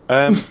it.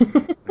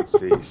 Let's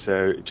see.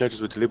 So,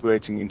 judges were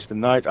deliberating into the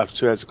night after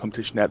 2 hours of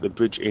competition at the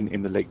Bridge Inn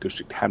in the Lake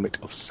District hamlet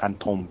of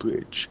Santon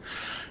Bridge.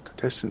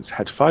 Contestants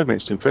had 5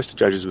 minutes to impress the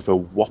judges with a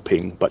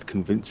whopping but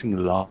convincing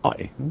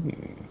lie.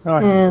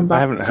 I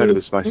haven't heard of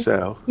this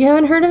myself. You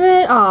haven't heard of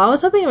it? Oh, I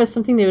was hoping it was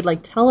something they would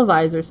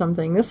televise or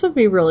something. This would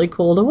be really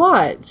cool to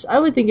watch. I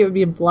would think it would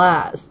be a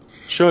blast.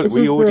 Sure,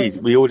 we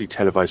already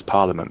televise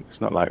Parliament.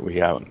 It's not like we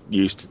aren't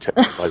used to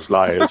televise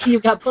liars.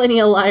 You've got plenty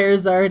of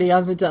liars already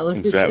on the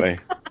television. Exactly.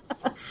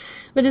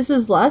 But it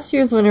says last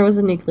year's winner was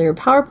a nuclear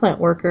power plant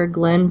worker,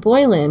 Glenn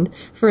Boyland,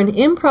 for an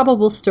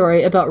improbable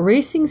story about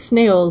racing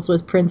snails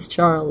with Prince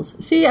Charles.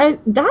 See,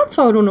 that's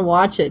how I would want to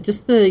watch it.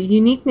 Just the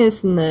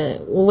uniqueness and the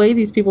way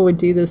these people would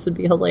do this would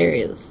be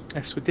hilarious.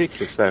 That's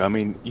ridiculous, though. I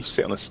mean, you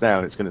sit on a snail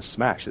and it's going to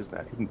smash, isn't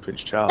it? Even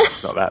Prince Charles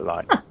is not that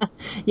light.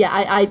 Yeah,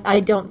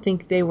 I don't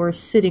think they were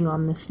sitting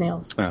on the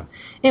snails. Oh.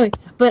 Anyway,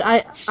 but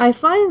I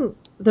find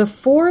the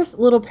fourth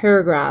little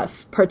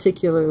paragraph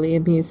particularly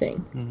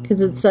amusing,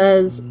 because it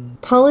says,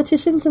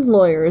 politicians and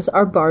lawyers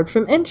are barred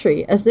from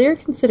entry as they are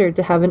considered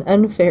to have an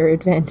unfair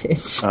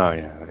advantage. Oh,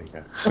 yeah, there you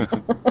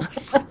go.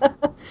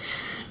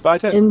 But I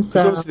don't. Because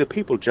obviously the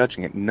people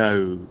judging it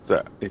know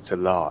that it's a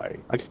lie.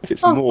 I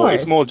guess it's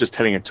more just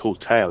telling a tall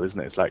tale, isn't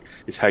it?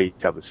 It's how you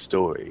tell the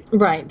story.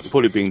 Right. They're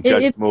probably being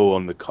judged more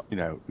on the,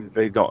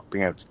 they're not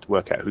being able to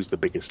work out who's the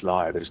biggest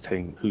liar. They're just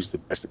telling who's the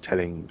best at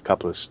telling a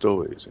couple of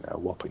stories.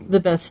 Whopping. The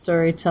best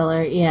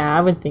storyteller. Yeah, I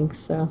would think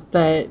so.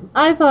 But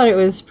I thought it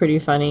was pretty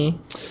funny,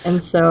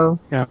 and so.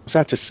 Yeah,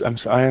 I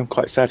am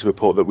quite sad to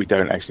report that we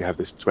don't actually have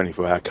this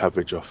 24-hour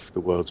coverage of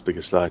the World's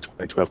Biggest Liar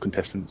 2012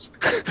 contestants.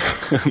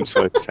 I'm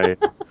sorry to say it.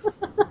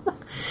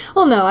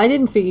 Well, no, I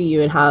didn't figure you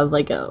would have a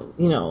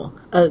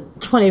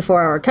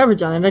 24-hour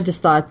coverage on it. I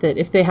just thought that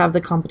if they have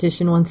the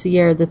competition once a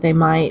year, that they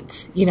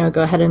might,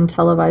 go ahead and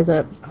televise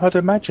it. I'd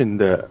imagine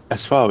that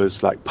as far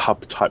as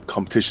pub type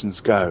competitions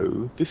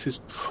go, this is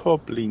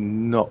probably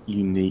not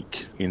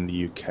unique in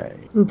the UK.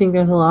 You think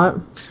there's a lot?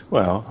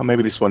 Well,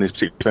 maybe this one is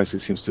particularly because it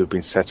seems to have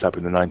been set up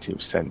in the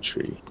 19th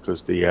century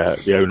because the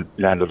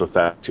landlord of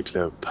that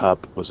particular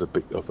pub was a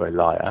bit of a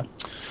liar.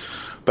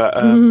 But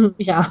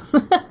yeah.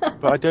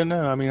 But I don't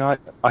know. I mean,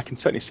 I can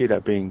certainly see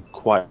that being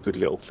quite a good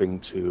little thing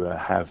to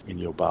have in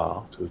your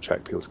bar to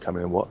attract people to come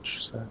in and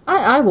watch. So.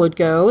 I would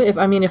go if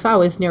I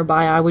was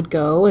nearby. I would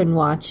go and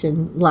watch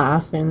and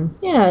laugh, and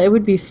yeah, it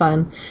would be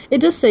fun. It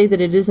does say that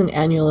it is an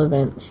annual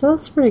event, so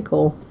that's pretty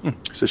cool.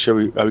 So are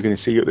we going to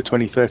see you at the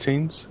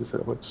 2013s? Is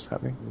that what's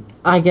happening?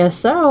 I guess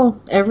so.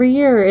 Every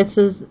year it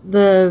says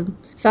the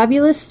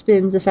Fabulous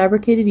spins a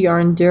fabricated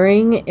yarn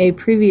during a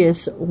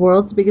previous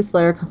World's Biggest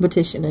Liar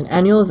competition, an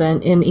annual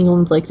event in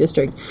England's Lake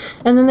District.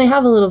 And then they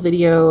have a little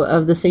video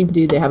of the same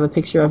dude they have a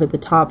picture of at the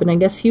top, and I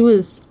guess he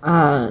was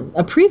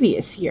a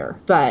previous year,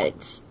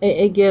 but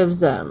it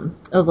gives a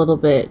little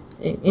bit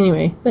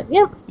anyway. But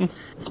yeah,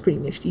 it's pretty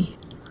nifty.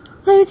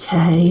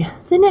 Okay,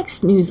 the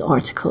next news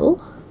article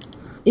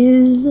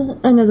is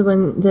another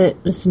one that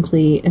is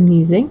simply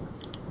amusing.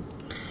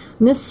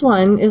 This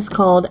one is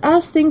called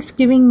As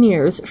Thanksgiving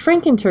Nears,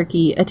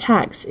 Frankenturkey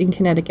Attacks in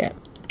Connecticut.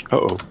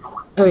 Uh-oh.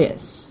 Oh,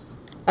 yes.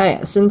 Oh,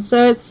 yes. And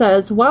so it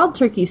says, wild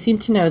turkeys seem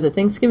to know that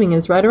Thanksgiving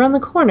is right around the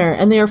corner,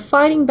 and they are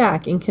fighting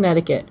back in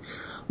Connecticut.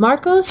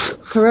 Marcos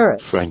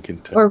Carreras,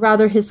 Franken-turkey. or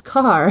rather his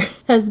car,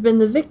 has been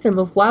the victim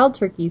of wild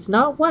turkeys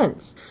not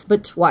once,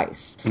 but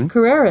twice.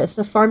 Carreras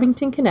of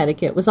Farmington,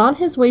 Connecticut, was on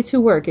his way to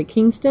work at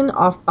Kingston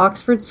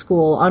Oxford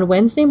School on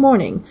Wednesday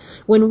morning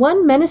when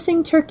one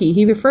menacing turkey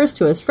he refers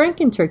to as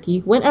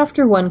Franken-turkey went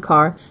after one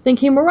car, then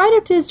came right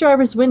up to his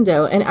driver's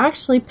window and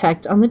actually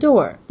pecked on the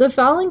door. The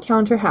foul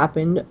encounter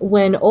happened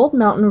when Old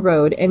Mountain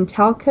Road and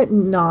Talcott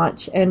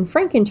Notch and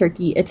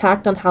Franken-turkey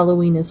attacked on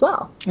Halloween as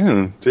well.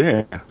 Oh,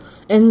 dear.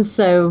 And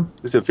so...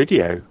 There's a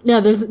video. Yeah,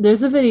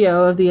 there's a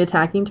video of the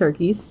attacking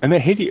turkeys. And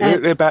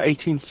they're about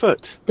 18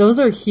 foot. Those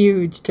are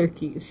huge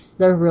turkeys.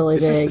 They're really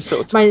big.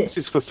 This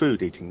is for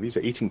food eating. These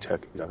are eating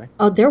turkeys, are they?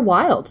 Oh, they're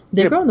wild.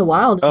 They grow in the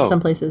wild in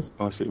some places.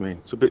 Oh, I see what you mean.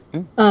 It's a bit...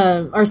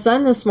 Our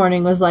son this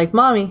morning was like,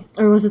 Mommy,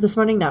 or was it this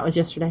morning? No, it was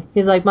yesterday.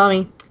 He's like,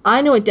 Mommy,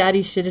 I know what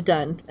Daddy should have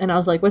done. And I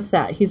was like, what's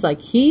that? He's like,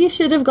 he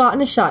should have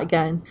gotten a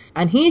shotgun,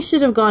 and he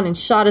should have gone and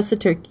shot us a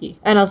turkey.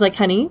 And I was like,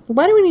 honey,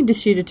 why do we need to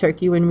shoot a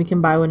turkey when we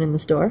can buy one in the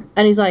store?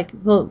 And he's like,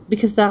 well,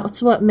 because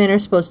that's what men are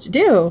supposed to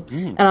do.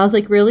 And I was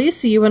like, really?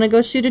 So you want to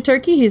go shoot a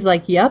turkey? He's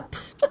like, yep.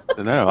 I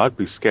don't know. I'd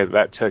be scared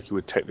that turkey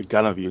would take the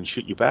gun of you and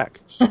shoot you back.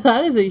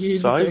 That is a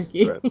huge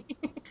turkey.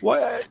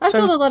 I've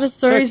told a lot of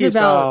stories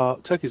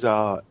about... Turkeys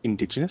are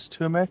indigenous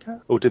to America?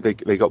 Or did they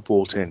got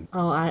brought in?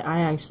 Oh,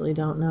 I actually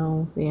don't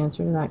know the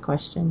answer to that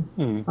question.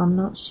 I'm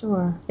not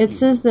sure. It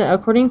says that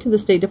according to the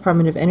State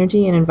Department of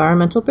Energy and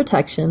Environmental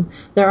Protection,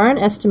 there are an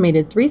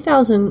estimated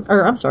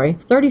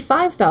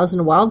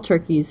 35,000 wild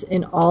turkeys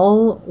in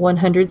all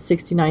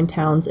 169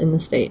 towns in the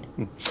state.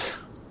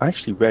 I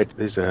actually read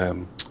there's I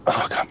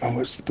can't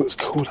remember what the book's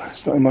called.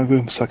 It's not in my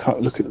room, so I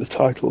can't look at the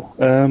title.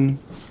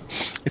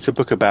 It's a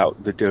book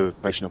about the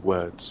derivation of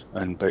words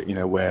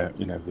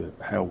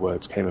how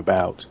words came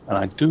about. And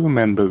I do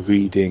remember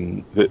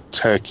reading that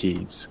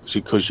turkeys,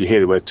 because you hear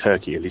the word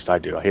turkey, at least I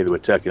do. I hear the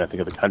word turkey and I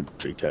think of the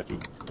country turkey.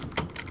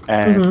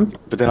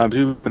 But then I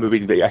do remember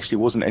reading that it actually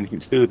wasn't anything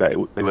to do with that.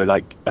 They were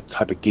like a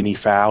type of guinea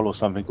fowl or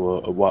something,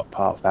 or what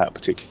part of that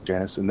particular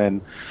genus. And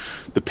then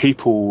the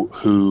people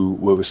who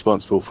were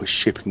responsible for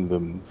shipping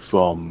them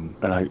from,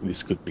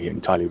 this could be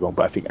entirely wrong,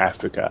 but I think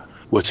Africa,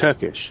 were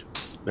Turkish.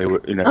 They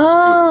were,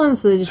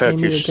 so they just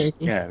Turkish, named it a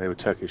turkey. Yeah, they were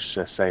Turkish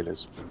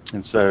sailors.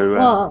 And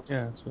so,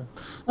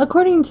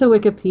 according to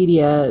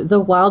Wikipedia, the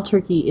wild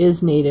turkey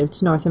is native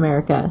to North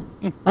America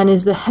and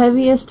is the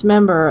heaviest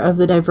member of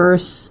the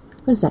diverse...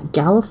 What is that,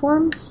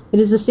 Galliforms?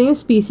 It is the same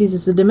species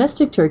as the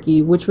domestic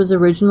turkey, which was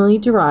originally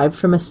derived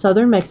from a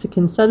southern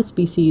Mexican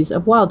subspecies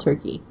of wild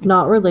turkey,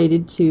 not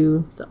related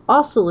to the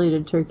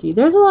ocellated turkey.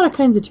 There's a lot of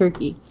kinds of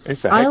turkey.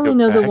 I only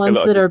know the ones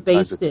that are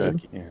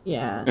basted.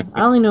 Yeah.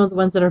 I only know the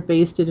ones that are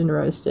basted and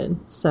roasted.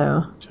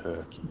 So.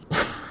 Turkey.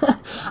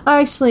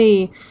 I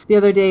actually, the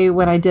other day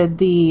when I did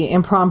the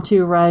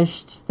impromptu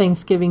rushed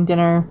Thanksgiving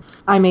dinner,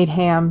 I made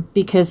ham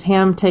because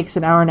ham takes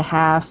an hour and a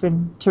half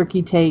and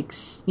turkey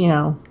takes,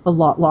 a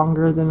lot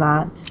longer than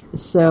that.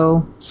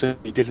 So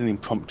you did an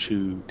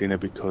impromptu dinner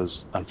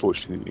because,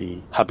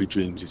 unfortunately, Hubby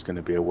Dreams is going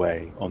to be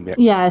away on the...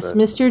 Yes,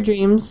 Mr.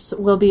 Dreams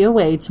will be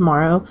away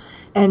tomorrow.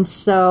 And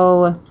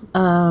so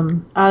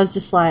I was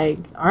just like,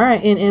 all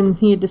right. And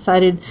he had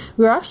decided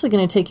we were actually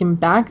going to take him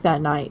back that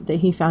night that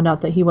he found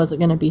out that he wasn't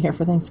going to be here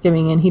for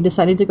Thanksgiving. And he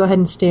decided to go ahead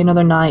and stay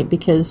another night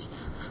because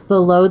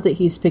the load that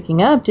he's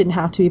picking up didn't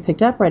have to be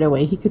picked up right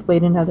away. He could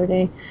wait another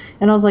day.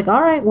 And I was like,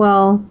 all right,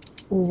 well,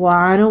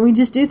 why don't we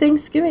just do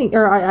Thanksgiving?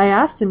 Or I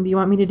asked him, do you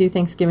want me to do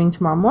Thanksgiving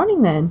tomorrow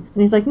morning then?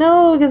 And he's like,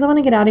 no, because I want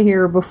to get out of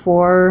here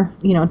before,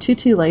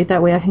 too late.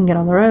 That way I can get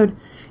on the road.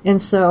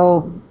 And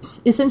so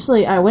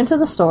essentially I went to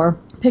the store,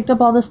 picked up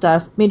all the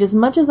stuff, made as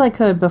much as I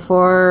could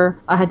before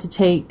I had to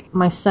take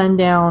my son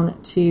down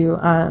to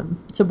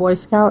Boy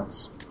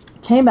Scouts.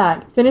 Came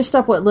back, finished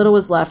up what little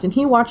was left, and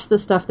he watched the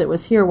stuff that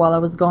was here while I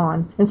was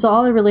gone. And so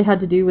all I really had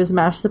to do was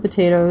mash the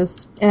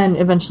potatoes and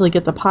eventually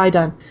get the pie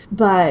done.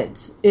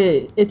 But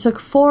it took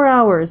 4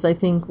 hours, I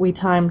think, we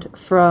timed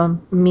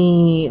from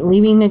me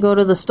leaving to go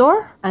to the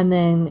store and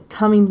then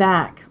coming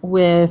back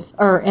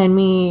and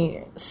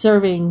me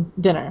serving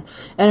dinner.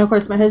 And of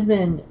course, my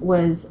husband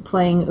was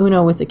playing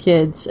Uno with the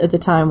kids at the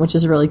time, which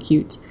is really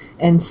cute.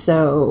 And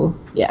so,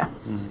 yeah.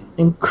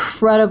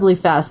 Incredibly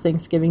fast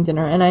Thanksgiving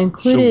dinner, and I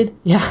included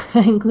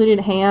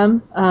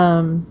ham,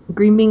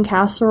 green bean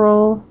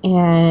casserole,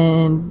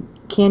 and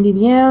candied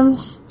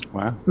yams,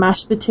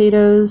 mashed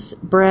potatoes,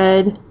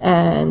 bread,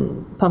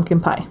 and pumpkin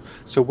pie.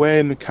 So where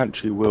in the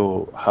country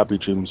will Hubby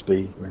Dreams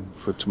be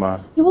for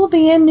tomorrow? He will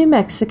be in New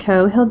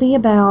Mexico. He'll be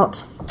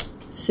about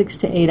 6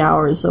 to 8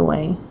 hours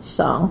away,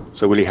 so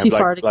will he have too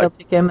far to go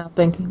pick him up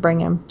and bring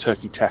him.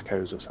 Turkey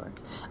tacos or something?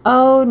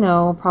 Oh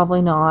no,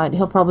 probably not.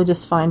 He'll probably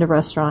just find a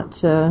restaurant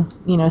to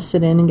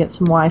sit in and get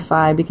some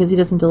Wi-Fi because he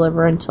doesn't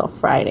deliver until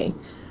Friday.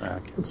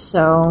 Okay.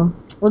 So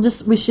we'll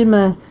just wish him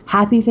a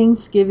happy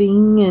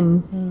Thanksgiving,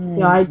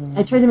 and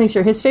I tried to make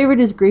sure his favorite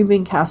is green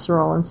bean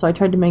casserole, and so I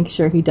tried to make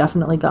sure he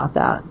definitely got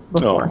that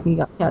before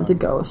he had to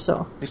go.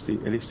 So at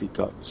least he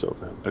got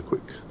sort of a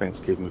quick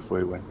Thanksgiving before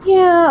he went.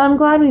 Yeah, I'm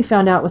glad we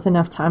found out with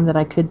enough time that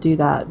I could do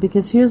that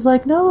because he was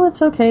like, "No,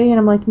 it's okay," and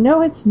I'm like,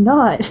 "No, it's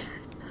not."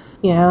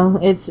 You know,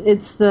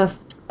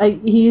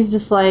 he's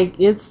just like,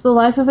 it's the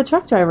life of a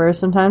truck driver.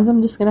 Sometimes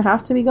I'm just going to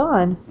have to be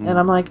gone. And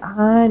I'm like,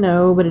 I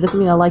know, but it doesn't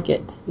mean I like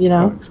it, you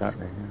know? Oh,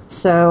 exactly, yeah.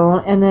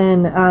 So, and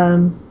then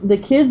the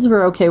kids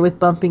were okay with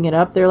bumping it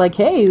up. They're like,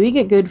 hey, we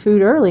get good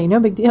food early. No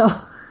big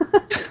deal.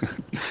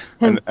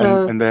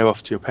 and they're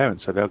off to your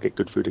parents, so they'll get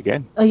good food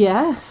again.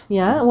 Yeah.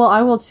 Well,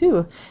 I will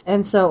too.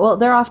 And so,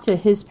 they're off to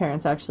his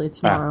parents actually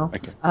tomorrow.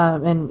 Okay.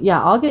 And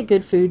yeah, I'll get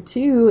good food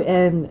too.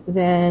 And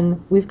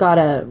then we've got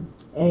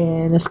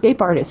an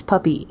escape artist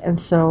puppy, and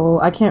so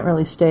I can't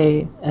really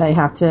stay. I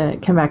have to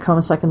come back home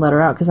so I can let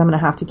her out because I'm going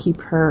to have to keep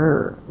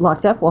her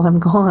locked up while I'm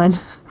gone.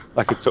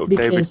 Like a sort of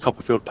David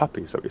Copperfield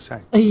puppy, is that what you're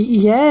saying?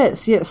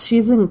 Yes.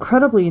 She's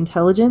incredibly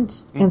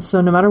intelligent, and so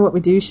no matter what we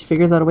do, she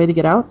figures out a way to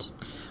get out.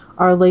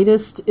 Our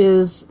latest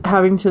is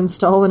having to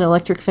install an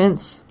electric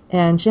fence,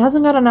 and she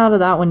hasn't gotten out of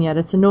that one yet.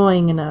 It's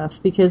annoying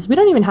enough because we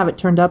don't even have it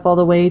turned up all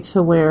the way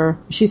to where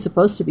she's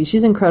supposed to be.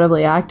 She's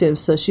incredibly active,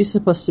 so she's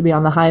supposed to be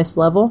on the highest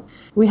level.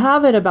 We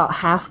have it about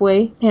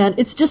halfway, and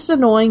it's just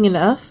annoying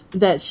enough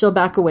that she'll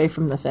back away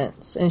from the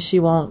fence, and she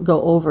won't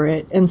go over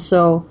it. And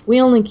so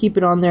we only keep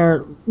it on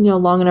there,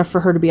 long enough for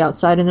her to be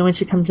outside, and then when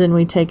she comes in,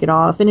 we take it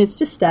off. And it's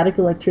just static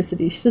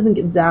electricity. She doesn't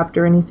get zapped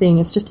or anything.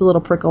 It's just a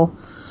little prickle.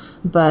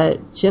 But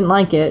she didn't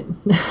like it.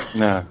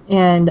 No.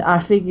 And I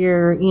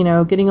figure,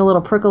 getting a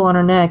little prickle on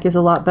her neck is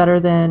a lot better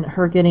than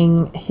her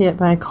getting hit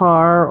by a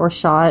car or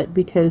shot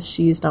because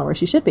she's not where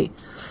she should be.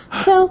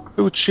 So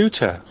who would shoot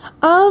her?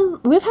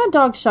 We've had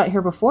dogs shot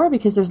here before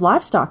because there's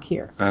livestock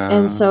here.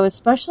 And so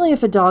especially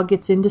if a dog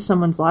gets into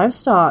someone's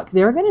livestock,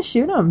 they're going to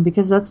shoot them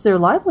because that's their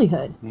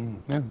livelihood.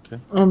 Okay.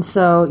 And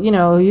so,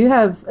 you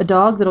have a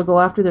dog that'll go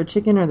after their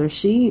chicken or their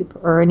sheep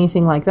or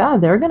anything like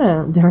that, they're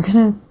going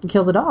to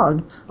kill the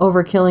dog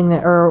over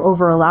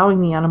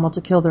allowing the animal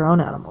to kill their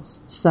own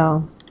animals.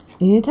 So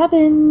it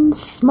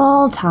happens.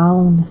 Small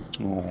town.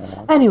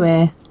 Aww.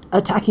 Anyway,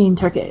 attacking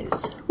turkeys.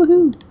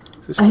 Woohoo!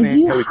 It's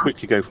funny how we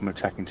quickly go from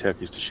attacking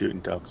turkeys to shooting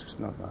dogs. It's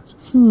not nice.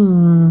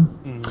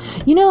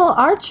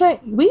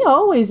 We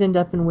always end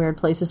up in weird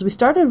places. We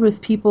started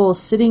with people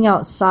sitting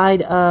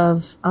outside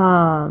of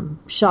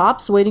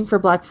shops waiting for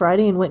Black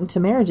Friday and went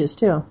into marriages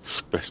too.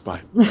 Best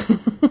Buy.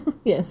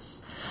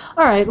 Yes.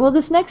 All right. Well,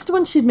 this next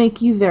one should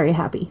make you very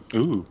happy.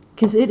 Ooh.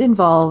 Because it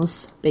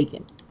involves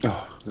bacon.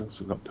 Oh,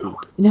 that's not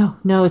poop.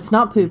 No, it's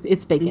not poop.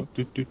 It's bacon.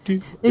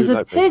 There's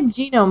a pig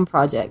genome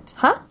project.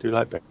 Huh? Do you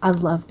like bacon? I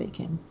love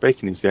bacon.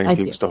 Bacon is the only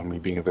thing stopping me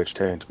being a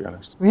vegetarian, to be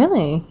honest.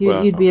 Really?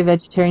 You'd be a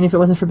vegetarian if it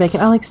wasn't for bacon?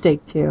 I like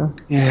steak, too.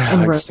 Yeah, I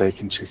like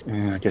steak and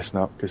chicken. Yeah, I guess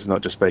not, because it's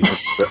not just bacon.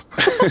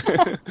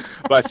 But,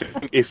 but I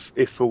think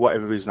if for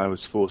whatever reason I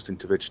was forced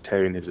into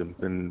vegetarianism,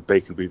 then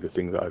bacon would be the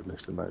thing that I'd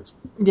miss the most.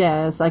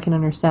 Yes, I can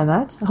understand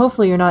that.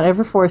 Hopefully you're not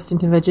ever forced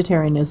into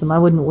vegetarianism. I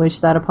wouldn't wish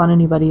that upon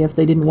anybody if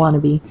they didn't want to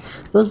be.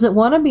 Those that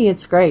want to be,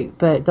 it's great,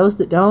 but those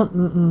that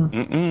don't,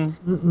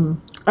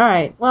 All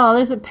right, well,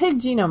 there's a pig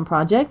genome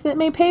project that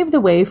may pave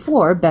the way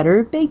for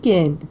better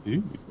bacon.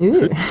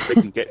 Ooh. They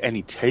can get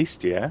any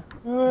tastier.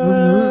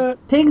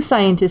 Pig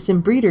scientists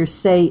and breeders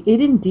say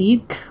it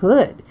indeed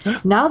could.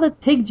 Now the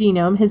pig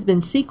genome has been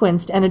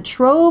sequenced and a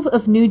trove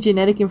of new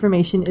genetic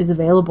information is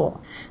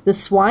available. The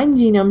Swine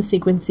Genome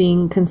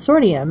Sequencing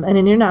Consortium, an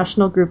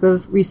international group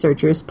of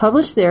researchers,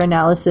 published their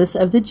analysis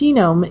of the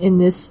genome in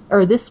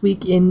this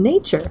week in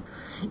Nature.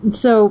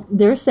 So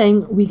they're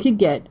saying we could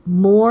get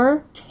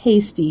more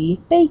tasty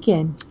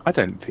bacon. I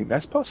don't think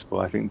that's possible.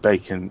 I think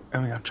bacon,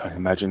 I'm trying to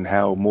imagine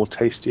how more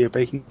tastier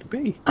bacon could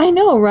be. I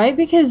know, right?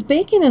 Because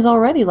bacon is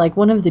already like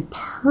one of the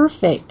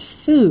perfect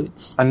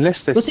foods.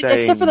 Unless they're saying...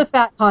 Except for the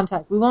fat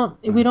content. We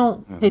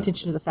don't pay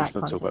attention to the fat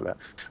content. Let's not talk about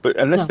that. But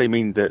unless they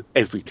mean that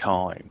every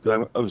time,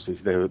 because obviously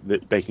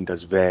that bacon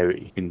does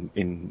vary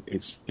in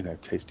its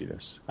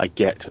tastiness. I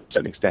get to a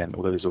certain extent,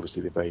 although there's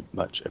obviously very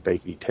much a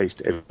bacony taste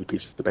to every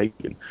piece of the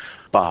bacon.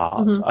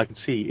 But I can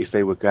see if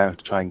they were going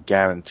to try and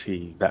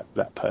guarantee that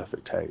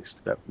perfect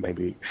taste, that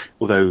maybe,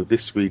 although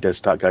this really does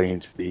start going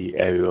into the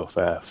area of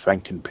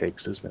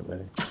Frankenpigs, doesn't it,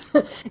 really?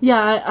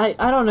 Yeah,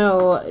 I don't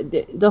know.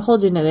 The whole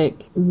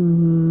genetic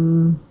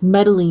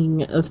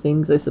meddling of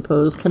things, I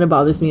suppose, kind of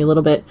bothers me a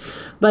little bit.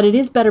 But it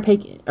is better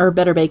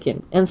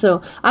bacon. And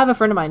so I have a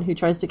friend of mine who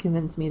tries to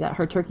convince me that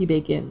her turkey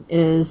bacon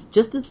is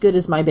just as good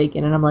as my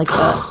bacon. And I'm like,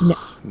 no.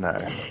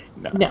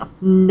 No,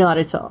 not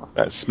at all.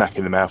 That's smack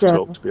in the mouth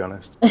talk, to be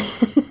honest.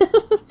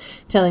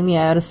 Telling me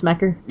I ought to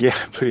smack her? Yeah,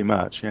 pretty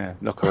much, yeah.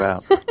 Knock her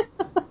out.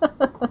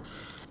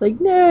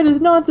 Like, no, it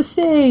is not the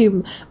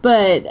same.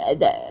 But,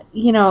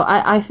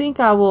 I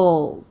think I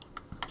will...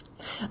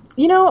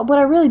 what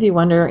I really do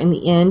wonder in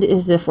the end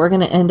is if we're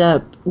going to end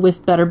up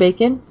with better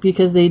bacon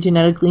because they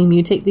genetically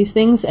mutate these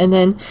things, and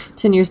then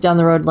 10 years down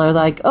the road they're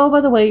like, oh, by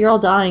the way, you're all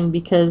dying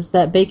because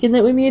that bacon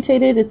that we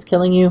mutated, it's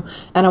killing you.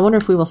 And I wonder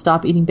if we will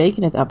stop eating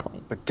bacon at that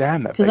point. But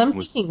damn, that because I'm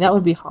thinking that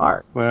would be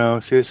hard.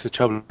 Well, see, that's the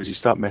trouble is you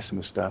start messing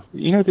with stuff.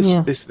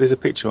 There's a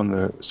picture on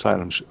the site.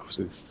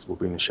 Obviously, this will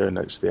be in the show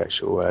notes, the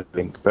actual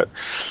link, but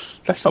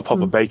that's not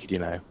proper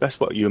bacon, That's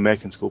what you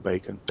Americans call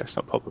bacon. That's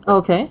not proper bacon.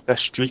 Okay.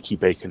 That's streaky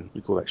bacon.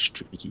 We call that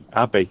streaky.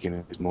 Our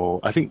bacon is more.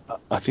 I think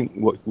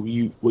what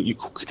you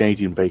call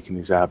Canadian bacon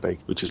is our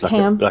bacon, which is like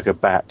ham. like a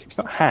back. It's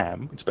not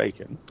ham. It's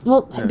bacon.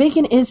 Well,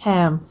 bacon is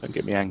ham. Don't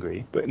get me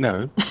angry, but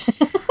no.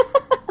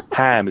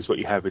 Ham is what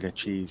you have in a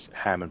cheese,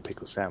 ham and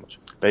pickle sandwich.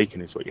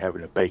 Bacon is what you have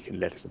in a bacon,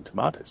 lettuce and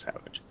tomato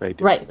sandwich. Very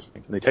different. Right.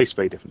 And they taste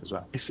very different as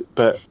well.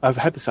 But I've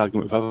had this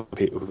argument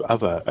with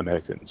other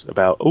Americans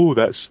about,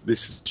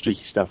 this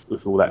streaky stuff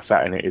with all that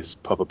fat in it is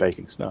proper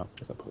bacon. It's not.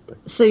 It's not proper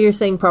bacon. So you're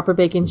saying proper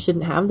bacon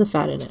shouldn't have the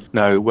fat in it?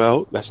 No,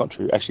 well, that's not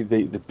true.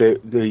 Actually,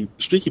 the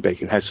streaky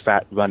bacon has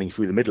fat running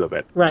through the middle of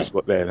it. Right. Which is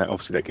what and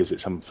obviously that gives it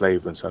some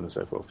flavour and so on and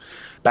so forth.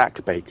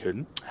 Back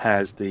bacon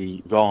has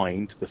the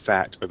rind, the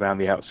fat around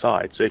the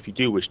outside. So if you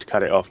do wish to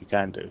cut it off, you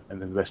can do,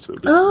 and then the rest of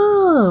it.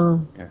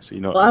 Oh. Yeah, so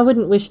you're not. Well, I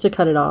wouldn't wish to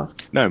cut it off.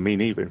 No, me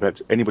neither. In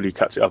fact, anybody who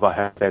cuts it off, I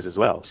have theirs as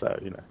well. So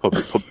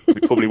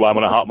probably why I'm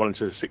on a heart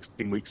monitor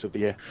 16 weeks of the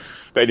year.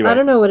 But anyway, I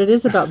don't know what it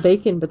is about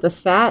bacon, but the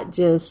fat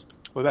just.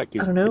 Well, that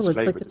gives. I don't know.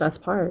 It's like the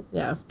best part.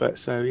 Yeah. But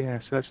so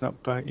that's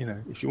not. But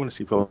if you want to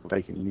see proper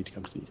bacon, you need to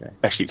come to the UK.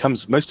 Actually,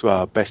 most of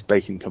our best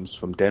bacon comes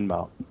from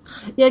Denmark.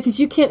 Yeah, because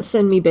you can't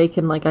send me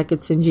bacon like I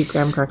could send you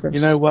graham crackers.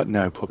 You know what?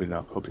 No, probably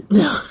not. Probably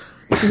No. not.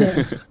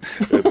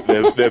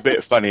 They're a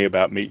bit funny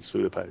about meats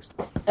through the post.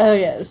 Oh,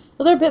 yes.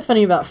 Well, they're a bit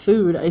funny about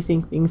food, I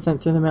think, being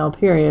sent through the mail,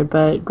 period.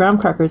 But graham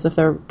crackers, if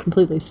they're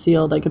completely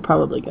sealed, I could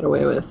probably get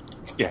away with.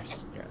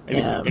 Yes.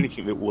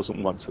 Anything that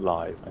wasn't once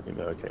alive, I think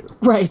they're okay with.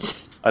 Right.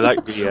 I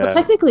like the... Well,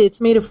 technically, it's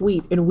made of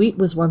wheat, and wheat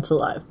was once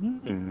alive.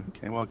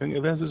 Okay, well, I'm going to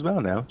get theirs as well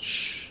now.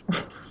 Shh.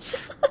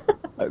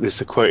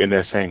 There's a quote in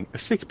there saying, "A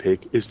sick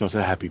pig is not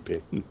a happy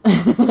pig."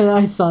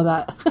 I saw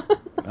that.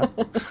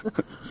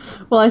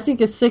 Well, I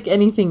think a sick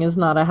anything is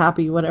not a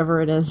happy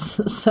whatever it is.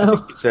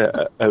 So it's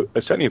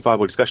certainly a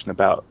viable discussion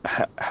about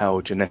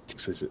how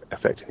genetics is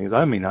affecting things.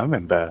 I mean, I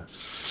remember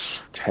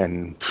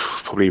 10,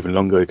 probably even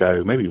longer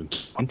ago, maybe even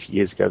 20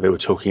 years ago, they were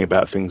talking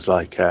about things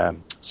like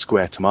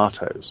square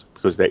tomatoes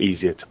because they're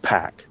easier to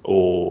pack,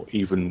 or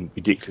even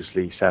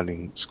ridiculously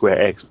sounding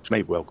square eggs, which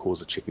may well cause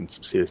a chicken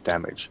some serious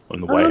damage on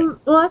the way.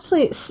 Well,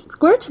 actually,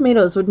 square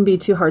tomatoes wouldn't be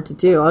too hard to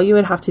do. All you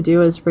would have to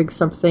do is rig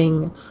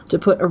something to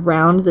put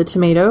around the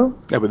tomato.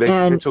 Yeah, but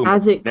and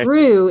as it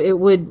grew, it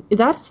would...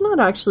 That's not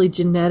actually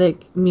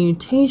genetic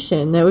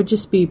mutation. That would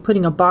just be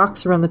putting a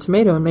box around the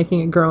tomato and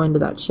making it grow into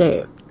that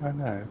shape. I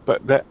know,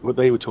 but what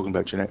they were talking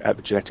about at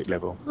the genetic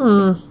level.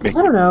 I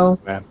don't know.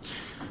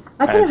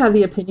 I kind of have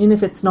the opinion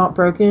if it's not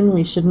broken,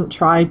 we shouldn't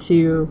try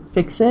to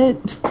fix it.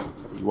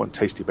 You want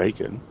tasty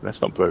bacon?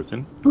 That's not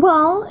broken.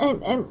 Well,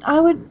 and I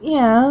would,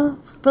 yeah.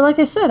 But like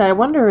I said, I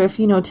wonder if,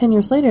 10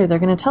 years later they're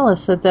going to tell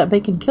us that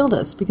bacon killed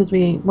us because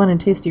we wanted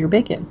tastier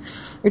bacon.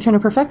 We're trying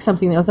to perfect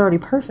something that was already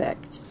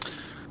perfect.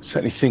 I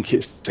certainly think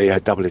it's a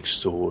double-edged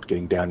sword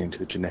getting down into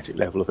the genetic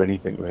level of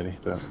anything, really.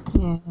 But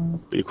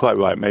you're quite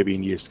right. Maybe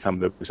in years to come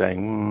they'll be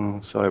saying,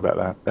 sorry about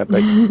that. That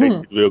bacon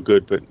tasted real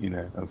good, but,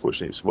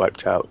 unfortunately it's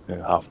wiped out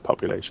half the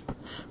population.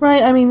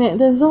 Right. I mean,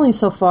 there's only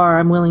so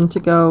far I'm willing to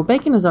go.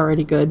 Bacon is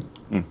already good.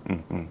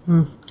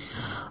 All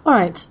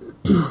right.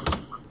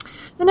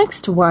 The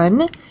next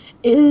one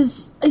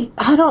is...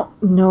 I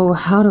don't know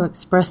how to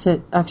express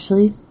it,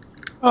 actually.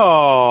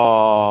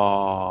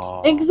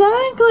 Oh.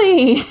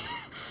 Exactly.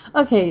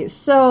 Okay,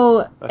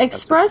 so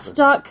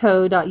express.co.uk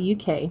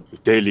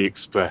Daily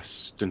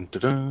Express dun,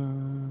 dun,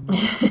 dun.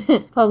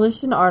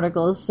 published an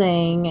article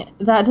saying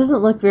that doesn't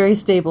look very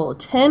stable.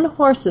 10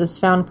 horses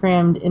found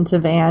crammed into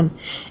van.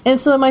 And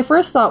so my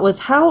first thought was,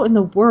 how in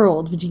the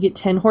world would you get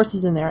 10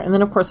 horses in there? And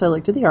then, of course, I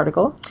looked at the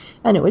article,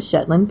 and it was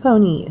Shetland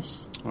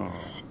ponies. Oh.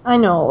 I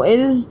know. It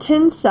is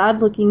 10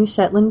 sad-looking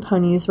Shetland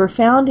ponies were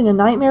found in a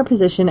nightmare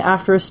position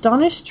after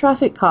astonished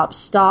traffic cops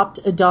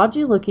stopped a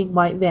dodgy-looking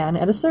white van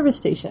at a service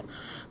station.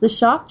 The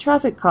shocked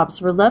traffic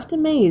cops were left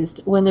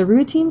amazed when the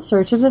routine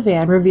search of the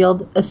van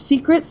revealed a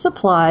secret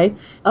supply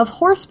of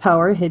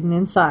horsepower hidden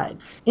inside.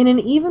 In an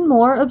even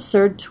more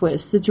absurd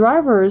twist, the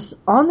drivers,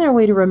 on their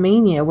way to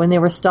Romania when they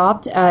were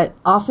stopped at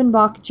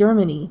Offenbach,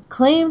 Germany,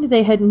 claimed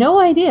they had no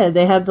idea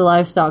they had the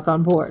livestock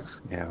on board.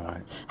 Yeah,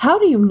 right. How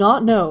do you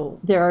not know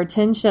there are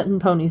 10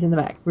 Shetland ponies in the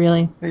back?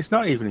 Really? It's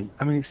not even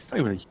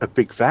a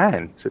big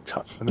van. It's a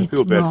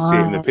people better see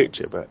it in the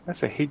picture, but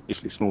that's a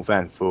hideously small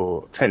van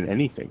for 10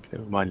 anything.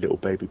 Never mind little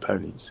baby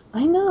ponies.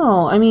 I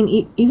know. I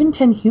mean, even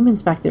 10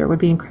 humans back there would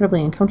be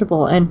incredibly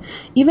uncomfortable, and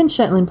even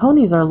Shetland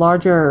ponies are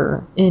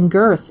larger in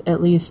girth,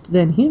 at least,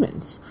 than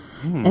humans.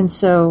 And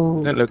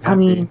so, don't look happy. I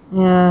mean,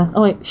 yeah.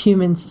 Oh, wait,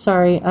 humans.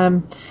 Sorry.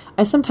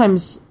 I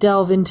sometimes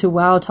delve into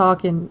WoW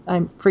talk and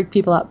I freak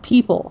people out.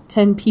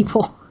 10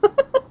 people.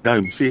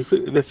 Gnomes. See, if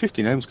the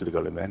 50 gnomes could have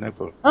got in there, no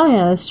problem. Oh,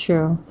 yeah, that's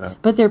true. Yeah.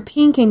 But their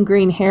pink and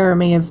green hair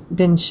may have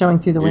been showing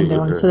through the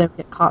window, and so they would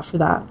get caught for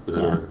that.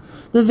 Yeah.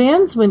 The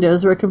van's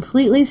windows were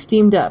completely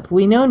steamed up.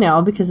 We know now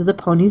because of the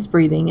ponies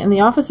breathing, and the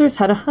officers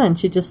had a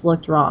hunch it just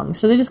looked wrong.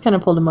 So they just kind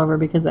of pulled them over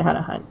because they had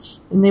a hunch.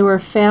 And they were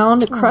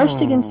found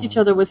crushed against each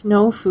other with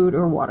no food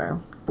or water.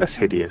 That's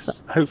hideous.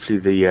 Hopefully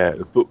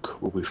the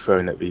book will be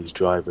thrown at these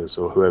drivers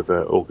or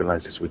whoever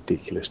organised this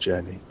ridiculous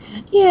journey.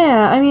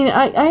 Yeah, I mean,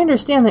 I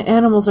understand that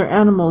animals are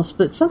animals,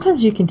 but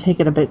sometimes you can take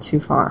it a bit too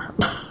far.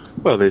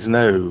 Well, there's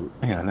no...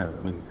 Yeah, I know.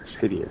 I mean, it's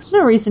hideous. There's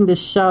no reason to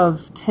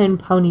shove 10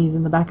 ponies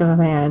in the back of a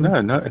van.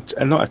 No, not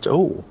at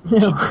all.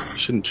 No. You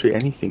shouldn't treat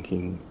any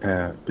thinking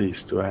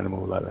beast or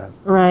animal like that.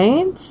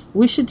 Right?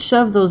 We should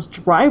shove those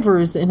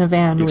drivers in a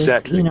van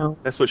exactly. with,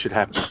 That's what should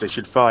happen. They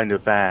should find a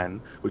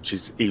van which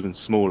is even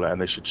smaller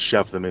and they should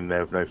shove them in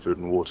there with no food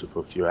and water for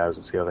a few hours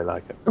and see how they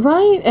like it.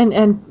 Right?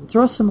 And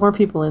throw some more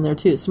people in there,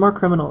 too. Some more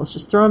criminals.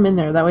 Just throw them in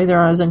there. That way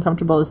they're as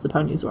uncomfortable as the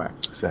ponies were.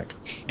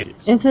 Exactly.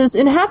 It says,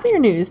 in happier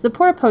news, the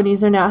poor ponies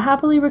are now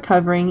happily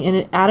recovering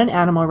at an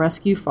animal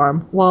rescue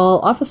farm, while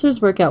officers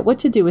work out what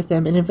to do with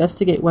them and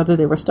investigate whether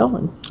they were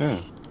stolen.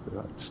 Yeah,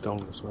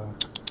 stolen as well.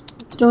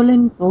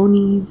 Stolen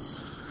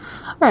ponies.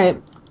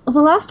 Alright, well,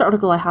 the last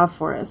article I have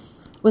for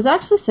us was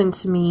actually sent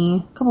to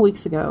me a couple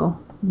weeks ago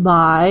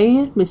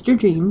by Mr.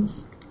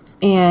 Dreams,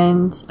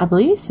 and I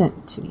believe he sent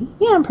it to me.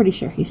 Yeah, I'm pretty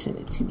sure he sent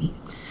it to me.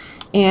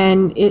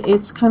 And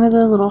it's kind of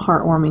the little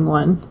heartwarming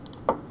one.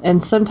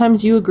 And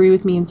sometimes you agree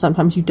with me and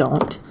sometimes you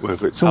don't.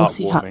 Whether it's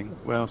heartwarming.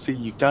 Well, see,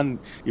 you've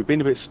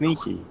been a bit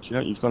sneaky. Do you know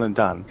what you've gone and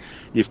done?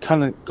 You've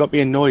kind of got me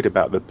annoyed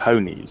about the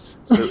ponies.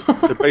 So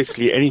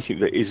basically anything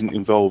that isn't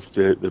involved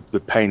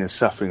the pain and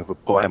suffering of a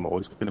poor animal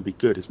is going to be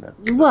good, isn't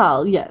it?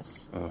 Well,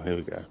 yes. Oh, here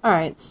we go. All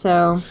right,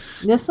 so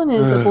this one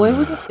is a boy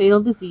with a fatal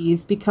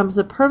disease becomes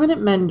a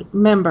permanent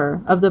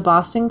member of the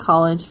Boston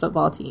College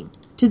football team.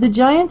 To the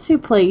Giants who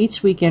play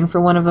each weekend for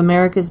one of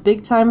America's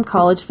big-time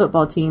college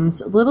football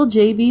teams, little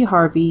J.B.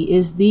 Harvey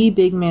is the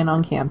big man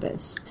on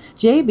campus.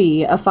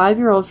 J.B., a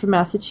 5-year-old from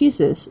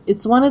Massachusetts,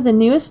 is one of the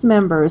newest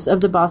members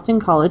of the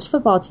Boston College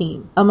football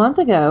team. A month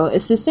ago,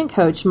 assistant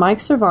coach Mike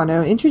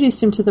Servano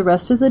introduced him to the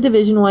rest of the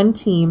Division I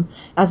team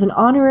as an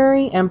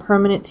honorary and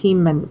permanent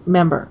team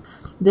member.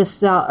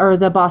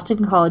 The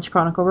Boston College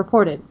Chronicle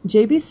reported.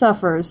 JB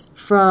suffers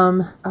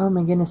from, oh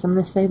my goodness, I'm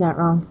going to say that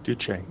wrong.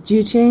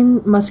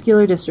 Duchenne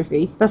muscular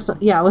dystrophy.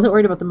 I wasn't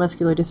worried about the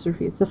muscular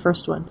dystrophy. It's the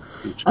first one.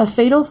 A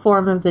fatal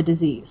form of the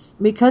disease.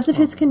 Because of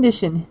his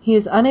condition, he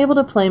is unable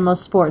to play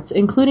most sports,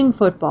 including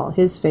football,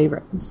 his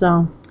favorite.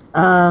 So,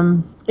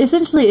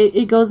 essentially,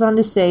 it goes on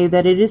to say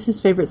that it is his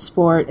favorite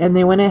sport, and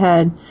they went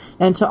ahead,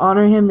 and to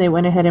honor him, they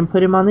went ahead and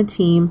put him on the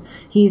team.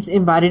 He's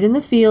invited in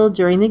the field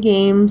during the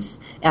games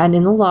and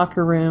in the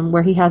locker room,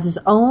 where he has his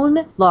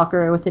own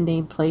locker with a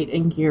nameplate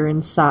and gear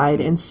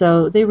inside. And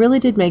so they really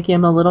did make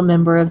him a little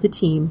member of the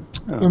team.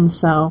 Oh. And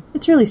so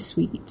it's really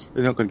sweet.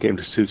 They're not going to get him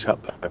to suit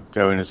up,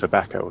 go in as a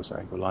backer or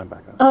something, or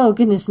linebacker. Oh,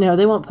 goodness, no.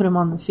 They won't put him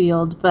on the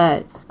field.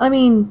 But, I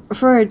mean,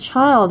 for a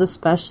child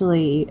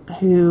especially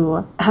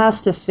who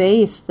has to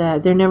face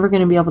that they're never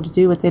going to be able to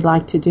do what they'd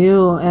like to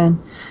do,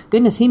 and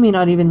goodness, he may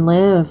not even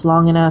live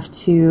long enough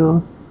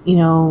to,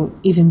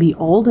 even be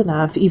old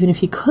enough, even if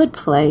he could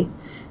play.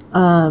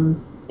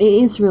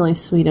 It's really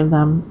sweet of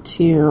them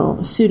to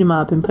suit him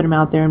up and put him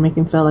out there and make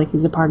him feel like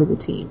he's a part of the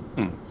team.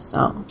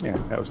 So yeah,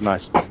 that was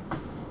nice.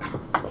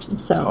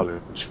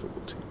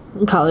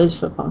 College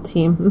football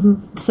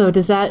team. So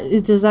does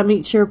that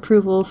meet your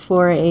approval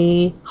for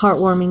a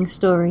heartwarming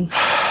story?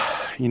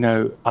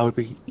 I would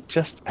be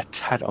just a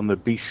tad on the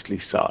beastly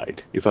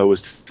side if I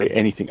was to say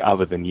anything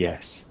other than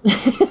yes.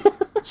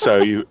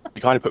 So you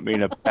kind of put me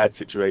in a bad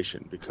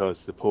situation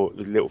because the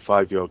little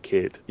 5-year-old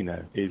kid,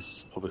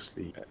 is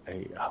obviously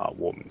a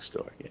heartwarming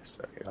story. Yes,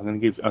 okay. I'm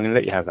going to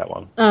let you have that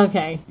one.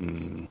 Okay.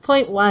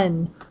 Point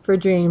 1 for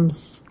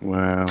Dreams.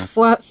 Wow.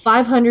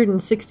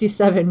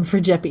 567 for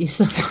Jeppy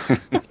so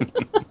far.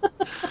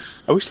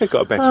 I wish they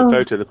got a better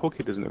photo. The poor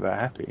kid doesn't look that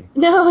happy.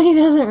 No, he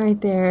doesn't right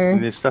there.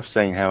 And there's stuff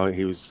saying how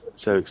he was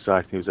so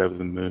excited he was over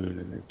the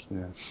moon,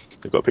 and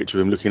they've got a picture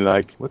of him looking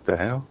like, what the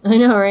hell? I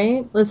know,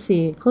 right? Let's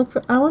see.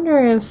 I wonder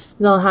if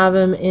they'll have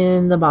him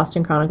in the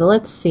Boston Chronicle.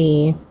 Let's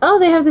see. Oh,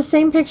 they have the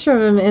same picture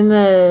of him in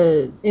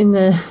the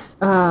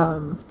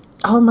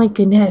oh my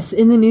goodness,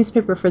 in the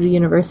newspaper for the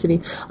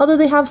university. Although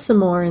they have some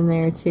more in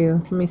there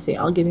too. Let me see.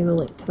 I'll give you the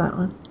link to that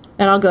one.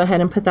 And I'll go ahead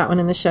and put that one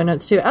in the show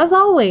notes too. As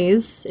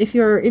always, if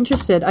you're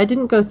interested, I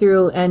didn't go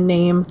through and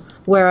name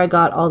where I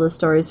got all the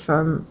stories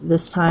from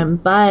this time,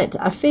 but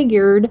I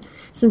figured,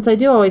 since I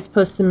do always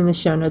post them in the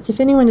show notes,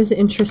 if anyone is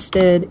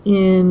interested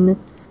in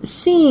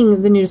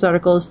seeing the news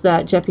articles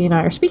that Jeppy and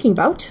I are speaking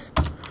about,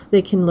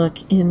 they can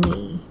look in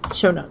the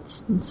show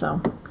notes. And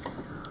so,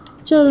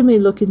 Joe may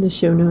look in the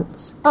show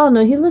notes. Oh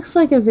no, he looks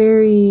like a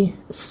very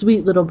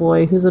sweet little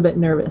boy who's a bit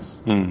nervous.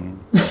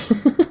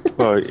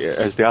 Well,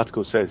 as the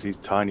article says, he's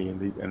tiny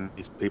and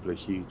these people are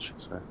huge.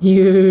 So.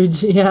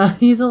 Huge, yeah.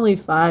 He's only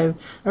 5.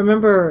 I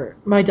remember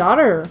my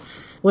daughter,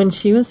 when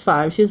she was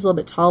 5, she was a little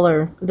bit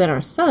taller than our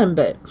son,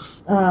 but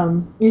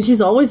she's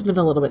always been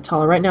a little bit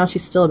taller. Right now,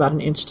 she's still about an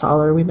inch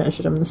taller. We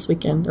measured him this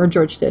weekend, or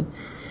George did.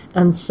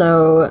 And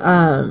so,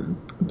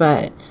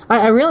 but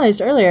I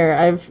realized earlier,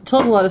 I've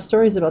told a lot of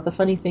stories about the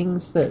funny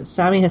things that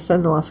Sammy has said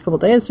in the last couple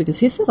of days, because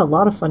he said a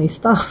lot of funny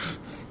stuff.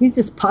 He's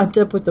just piped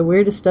up with the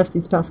weirdest stuff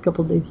these past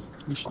couple days.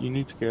 You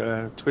need to get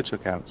a Twitter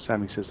account.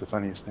 Sammy says the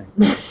funniest thing.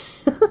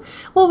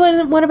 Well,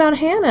 but what about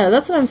Hannah?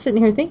 That's what I'm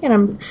sitting here thinking.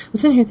 I'm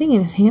sitting here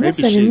thinking, is Hannah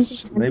said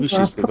anything? Maybe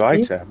she's the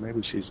writer.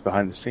 Maybe she's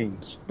behind the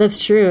scenes.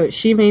 That's true.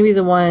 She may be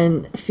the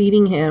one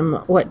feeding him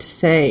what to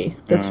say.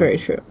 That's very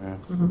true. Yeah.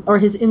 Mm-hmm. Or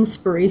his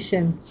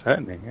inspiration.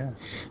 Certainly, yeah.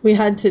 We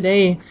had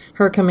today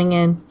her coming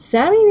in.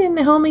 Sammy didn't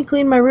help me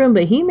clean my room,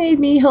 but he made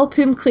me help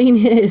him clean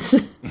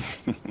his.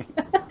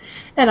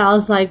 And I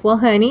was like, well,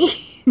 honey,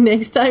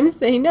 next time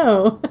say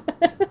no.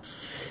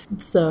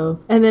 So,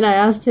 and then I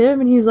asked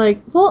him, and he's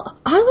like, well,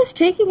 I was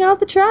taking out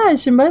the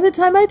trash, and by the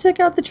time I took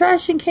out the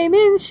trash and came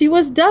in, she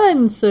was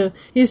done. So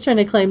he's trying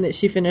to claim that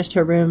she finished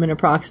her room in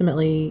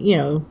approximately,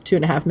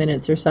 2.5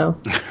 minutes or so.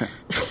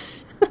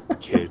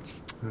 Kids.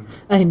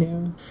 I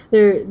know.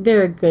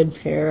 They're a good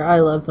pair.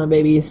 I love my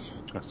babies.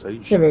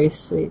 They're very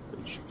sweet.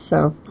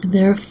 So,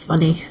 they're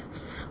funny.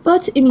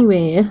 But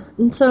anyway,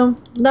 and so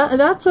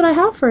that's what I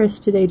have for us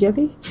today,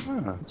 Jeffy.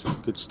 Oh,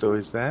 some good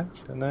stories there.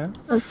 Don't know.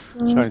 I'm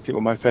trying to think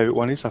what my favourite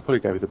one is. I'll probably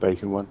go with the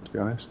bacon one, to be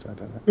honest. I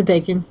don't know. The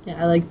bacon.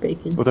 Yeah, I like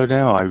bacon. Although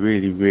now I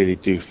really, really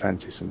do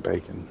fancy some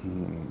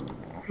bacon.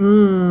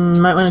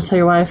 Might want to tell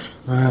your wife.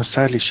 Well,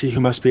 sadly, she who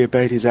must be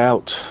obeyed is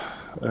out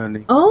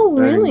early. Oh,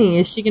 really?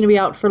 Is she going to be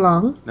out for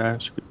long? No,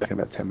 she'll be back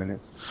in about 10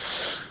 minutes.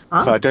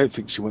 Ah. But I don't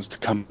think she wants to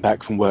come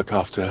back from work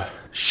after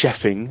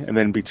chefing and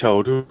then be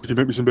told, oh, could you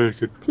make me some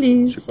bacon?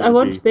 Please, I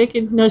want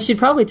bacon. No, she'd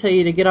probably tell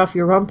you to get off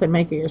your rump and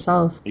make it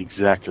yourself.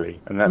 Exactly,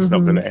 and that's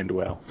not going to end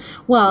well.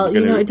 Well,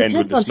 it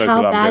depends on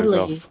how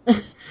badly.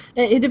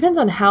 It depends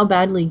on how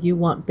badly you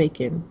want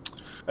bacon.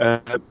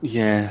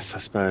 Yes, I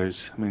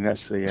suppose. I mean,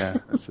 that's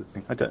the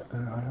thing.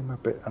 I'm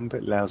a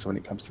bit lousy when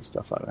it comes to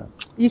stuff like that.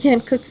 You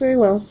can't cook very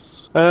well.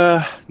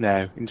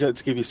 No. To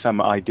give you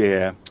some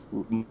idea,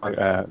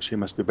 She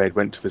Must Be Obeyed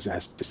went to visit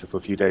her sister for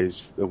a few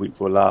days the week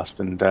before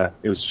last, and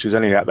she was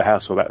only out of the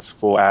house for about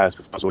 4 hours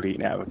before I was already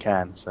eating out of a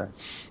can. So.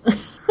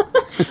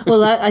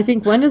 Well, I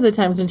think one of the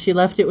times when she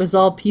left, it was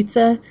all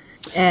pizza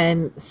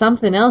and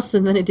something else,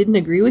 and then it didn't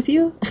agree with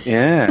you.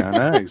 Yeah, I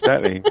know,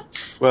 exactly.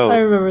 Well, I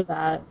remember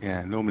that.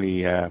 Yeah,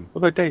 normally,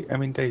 although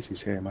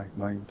Daisy's here, my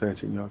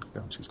 13-year-old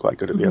girl, she's quite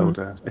good at the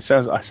older. I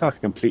sound like a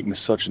complete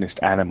misogynist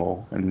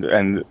animal,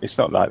 and it's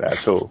not like that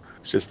at all.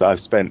 It's just that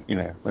I've spent,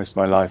 most of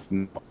my life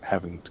not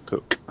having to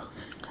cook.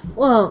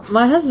 Well,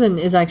 my husband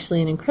is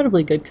actually an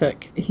incredibly good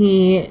cook.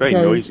 Very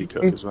noisy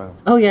cook as well.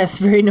 Oh, yes,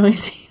 very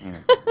noisy. Yeah.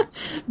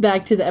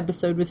 Back to the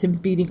episode with him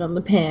beating on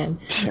the pan.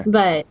 Yeah.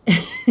 But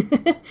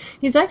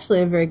he's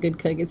actually a very good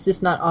cook. It's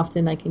just not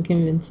often I can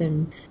convince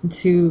him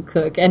to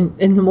cook. And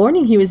in the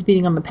morning he was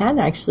beating on the pan,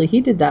 actually. He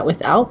did that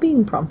without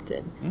being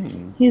prompted.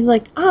 Mm. He's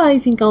like, I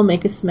think I'll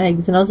make a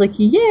smegs. And I was like,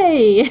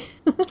 yay!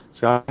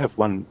 So I have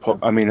one.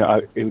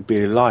 It would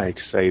be a lie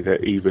to say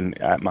that even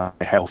at my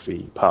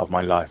healthy part of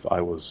my life,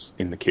 I was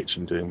in the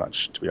kitchen doing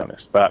much, to be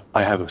honest. But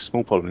I have a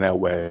small problem now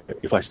where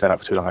if I stand up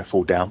for too long, I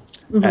fall down.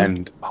 Mm-hmm.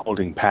 And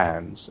holding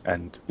pans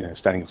and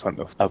standing in front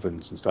of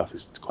ovens and stuff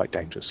is quite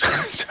dangerous.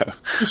 So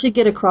you should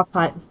get a crock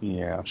pot.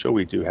 Yeah, I'm sure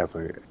we do have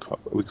a crock.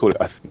 We call it.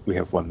 I think we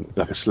have one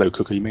like a slow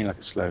cooker. You mean like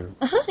a slow?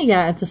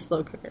 Yeah, it's a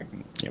slow cooker.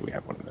 Yeah, we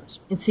have one of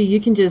those. And see,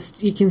 you can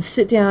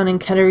sit down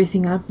and cut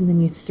everything up, and then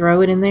you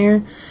throw it in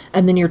there.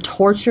 And then you're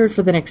tortured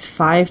for the next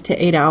 5 to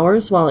 8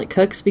 hours while it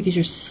cooks because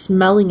you're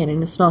smelling it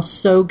and it smells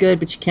so good,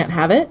 but you can't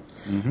have it.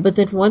 Mm-hmm. But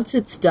then once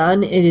it's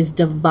done, it is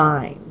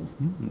divine.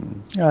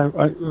 Mm-hmm.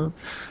 Yeah,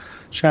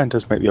 Shan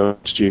does make the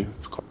orange stew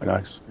quite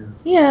nice.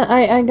 Yeah,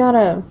 I got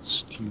a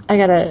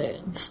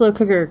slow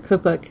cooker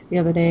cookbook the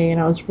other day, and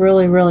I was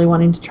really, really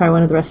wanting to try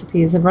one of the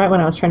recipes. And right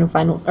when I wanted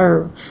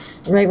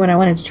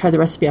to try the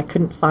recipe, I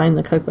couldn't find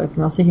the cookbook.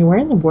 And I was thinking, where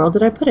in the world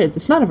did I put it?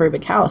 It's not a very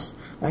big house.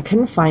 I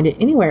couldn't find it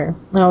anywhere.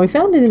 We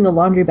found it in the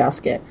laundry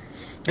basket.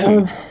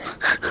 Oh.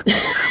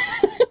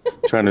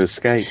 Trying to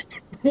escape.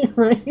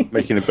 Right.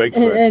 Making a break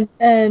for it.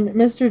 And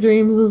Mr.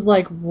 Dreams was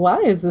like, why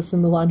is this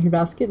in the laundry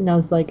basket? And I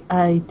was like,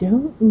 I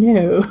don't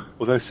know.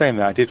 Although saying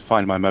that, I did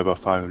find my mobile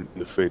phone in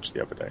the fridge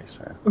the other day.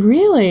 So.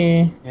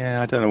 Really?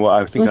 Yeah, I don't know what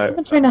I think. Was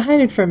someone trying to hide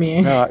it from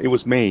you? No, it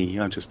was me.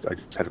 I just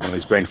had one of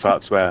these brain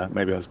farts where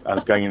maybe I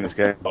was going in to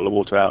get a bottle of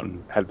water out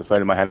and had the phone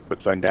in my hand, put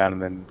the phone down,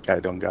 and then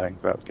carried on going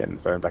without getting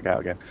the phone back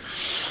out again.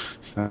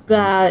 So,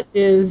 that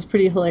is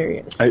pretty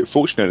hilarious.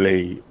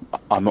 Fortunately,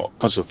 I'm not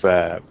conscious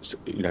of,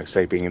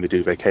 say being in the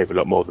duvet cave a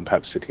lot more than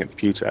perhaps sitting at the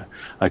computer.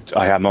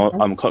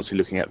 I'm constantly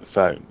looking at the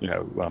phone,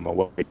 when I'm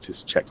awake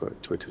to check for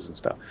Twitters and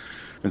stuff.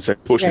 And so,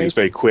 fortunately, It's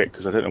very quick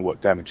because I don't know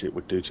what damage it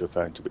would do to a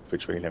phone to be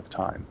fridge for any length of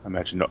time. I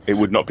imagine it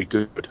would not be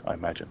good. I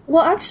imagine.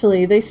 Well,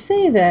 actually, they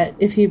say that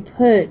if you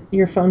put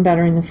your phone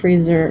battery in the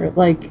freezer,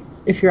 like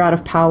if you're out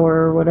of power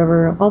or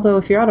whatever. Although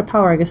if you're out of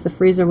power, I guess the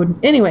freezer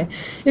wouldn't. Anyway,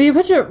 if you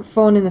put your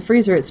phone in the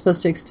freezer, it's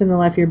supposed to extend the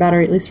life of your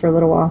battery at least for a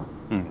little while.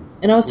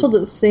 And I was told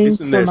the same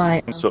Isn't for there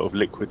my... some sort of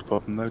liquid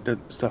problem, though? The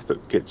stuff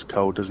that gets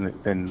cold, doesn't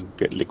it then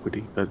get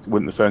liquidy? But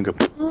wouldn't the phone go...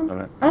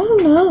 I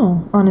don't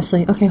know,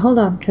 honestly. Okay, hold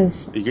on,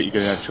 because... You're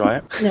going to try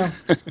it? No.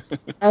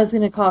 I was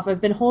going to cough.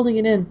 I've been holding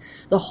it in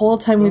the whole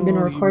time we've been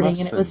recording,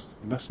 and it was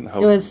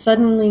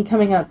suddenly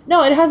coming up.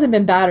 No, it hasn't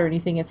been bad or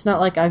anything. It's not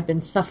like I've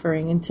been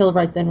suffering until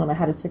right then when I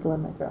had a tickle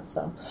in my throat.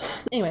 So,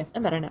 anyway,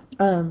 I'm better now.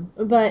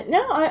 But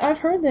no, I've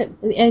heard that,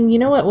 and you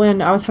know what?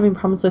 When I was having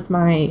problems with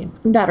my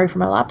battery for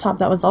my laptop,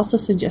 that was also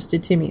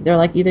suggested to me. They're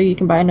like, either you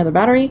can buy another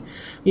battery, or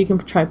you can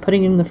try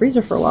putting it in the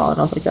freezer for a while. And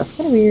I was like, that's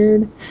kind of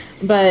weird.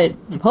 But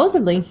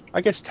supposedly,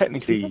 I guess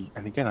technically,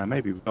 and again, I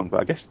may be wrong,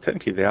 but I guess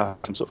technically they are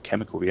some sort of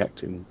chemical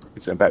reacting.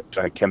 It's about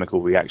a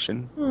chemical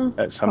reaction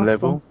at some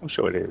level. I'm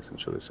sure it is. I'm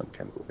sure there's some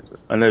chemical things.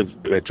 I know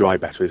they're dry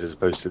batteries as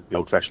opposed to the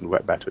old-fashioned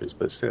wet batteries,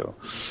 but still.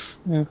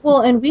 Yeah.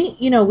 Well, and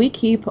we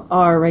keep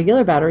our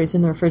regular batteries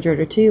in the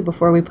refrigerator too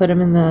before we put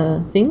them in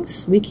the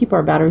things. We keep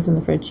our batteries in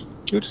the fridge.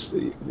 You're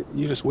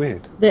just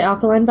weird. The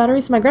alkaline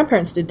batteries, my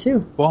grandparents did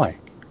too. Why?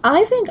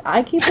 I think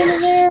I keep them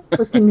in there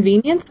for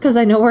convenience because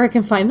I know where I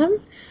can find them.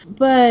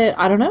 But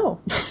I don't know.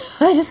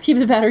 I just keep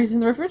the batteries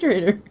in the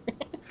refrigerator.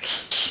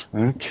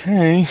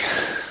 Okay.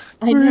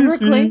 I never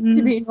claimed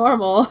to be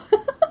normal.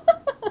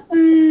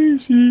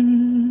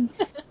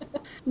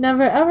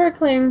 Never ever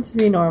claimed to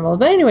be normal.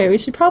 But anyway, we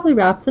should probably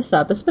wrap this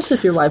up, especially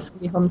if your wife's going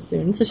to be home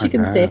soon, so she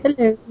can say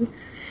hello.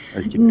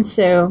 And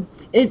so,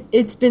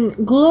 it's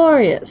been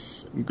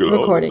glorious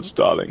recording.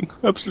 Darling.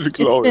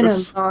 Absolutely glorious.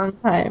 It's been a long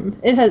time.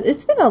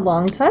 It's been a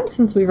long time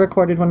since we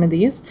recorded one of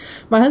these.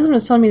 My husband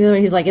was telling me the other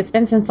way, he's like, it's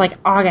been since like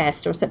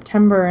August or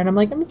September, and I'm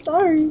like, I'm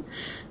sorry.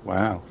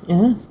 Wow.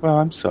 Yeah. Well,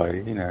 I'm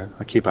sorry,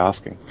 I keep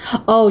asking.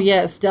 Oh,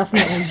 yes,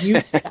 definitely.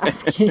 You keep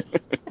asking.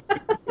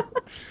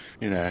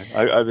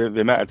 The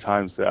amount of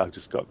times that I've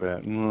just got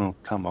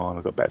come on,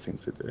 I've got better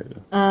things to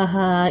do.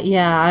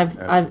 Yeah,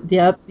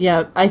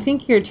 yep. I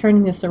think you're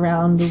turning this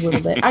around a little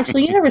bit.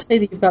 Actually, you never say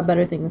that you've got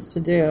better things to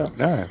do.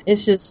 No.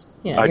 It's just,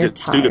 I you're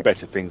just tired. do the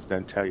better things,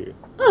 don't tell you.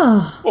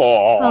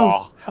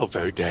 Oh. How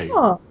very dare you.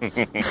 Oh.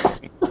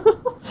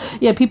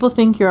 Yeah, people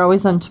think you're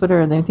always on Twitter,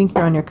 and they think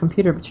you're on your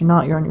computer, but you're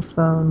not. You're on your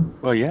phone.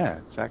 Well, yeah,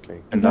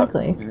 exactly. And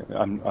exactly.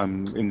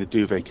 I'm in the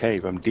duvet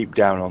cave. I'm deep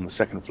down on the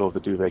second floor of the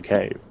duvet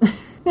cave.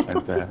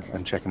 And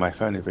I'm checking my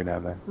phone every now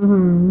and then.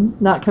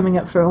 Mm-hmm. Not coming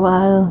up for a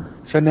while.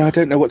 So now I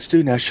don't know what to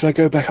do now. Shall I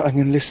go back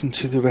and listen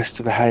to the rest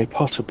of the Harry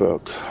Potter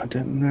book? I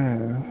don't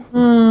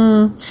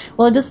know.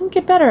 Well, it doesn't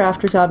get better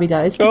after Dobby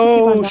dies.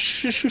 Oh,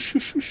 shush.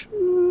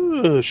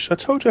 I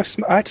told you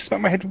I had to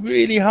smack my head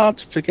really hard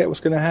to forget what's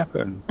going to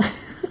happen.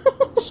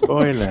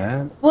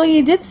 Spoiler. Well,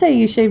 you did say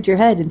you shaved your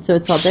head, and so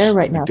it's all there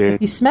right now. If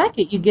you smack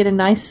it, you get a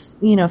nice,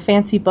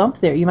 fancy bump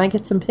there. You might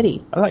get some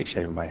pity. I like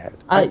shaving my head.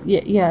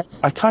 Yes.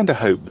 I kind of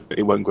hope that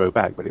it won't grow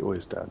back, but it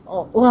always does.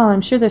 Oh, well,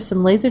 I'm sure there's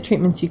some laser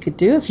treatments you could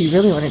do if you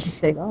really wanted to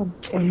stay on.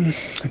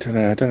 I don't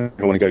know. I don't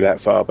want to go that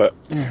far, but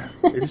yeah,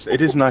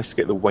 it is nice to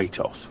get the weight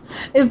off.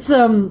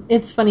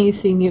 It's funny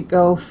seeing you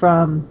go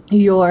from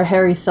your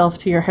hairy self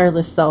to your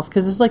hairless self,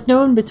 because there's like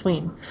no in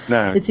between.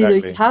 No, it's either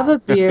you have a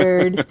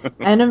beard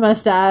and a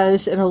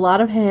mustache and a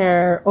lot of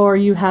hair, or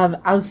you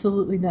have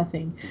absolutely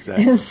nothing.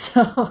 Exactly. And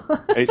so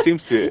it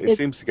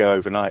seems to go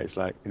overnight. It's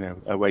like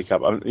I wake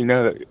up.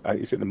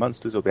 Is it the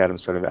Munsters or the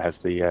Addams Family that has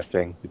the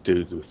thing? The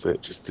dude with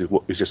it's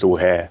just all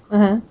hair.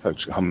 I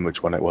can't remember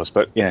which one it was,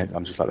 but yeah,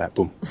 I'm just like that.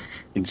 Boom,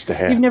 insta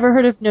hair. You've never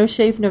heard of No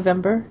Shave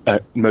November?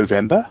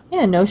 November?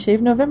 Yeah, No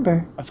Shave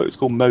November. I thought it was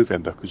called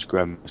Movember because you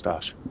grow a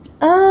moustache.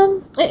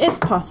 It's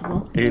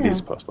possible. It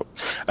is possible.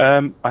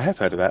 I have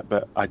heard of that,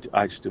 but I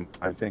just do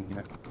my own thing.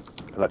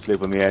 I like to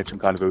live on the edge. I'm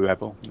kind of a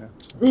rebel. So.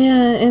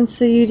 Yeah, and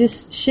so you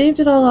just shaved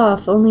it all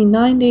off only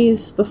 9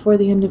 days before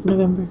the end of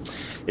November.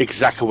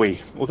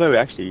 Exactly. Although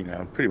actually,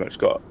 I've pretty much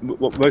got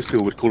what most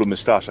people would call a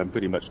moustache. I've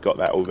pretty much got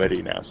that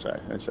already now. So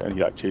it's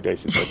only like 2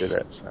 days since I did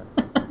it. So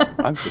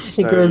I'm just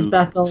it grows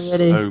back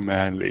already. So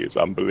manly, it's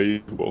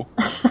unbelievable.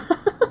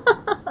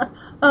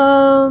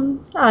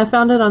 I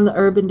found it on the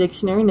Urban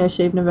Dictionary. No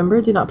Shave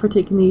November. Do not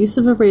partake in the use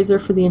of a razor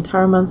for the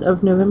entire month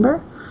of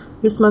November.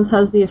 This month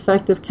has the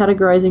effect of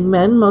categorizing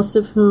men, most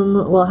of whom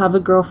will have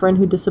a girlfriend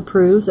who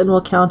disapproves and will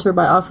counter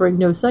by offering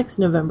no sex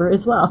November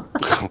as well.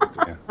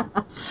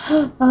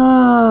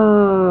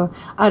 Oh,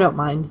 I don't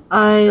mind.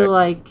 I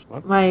like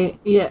my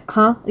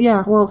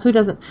well, who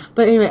doesn't?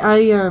 But anyway,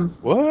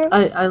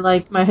 I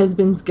like my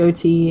husband's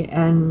goatee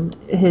and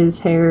his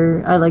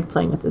hair. I like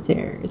playing with his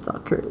hair. It's all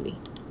curly.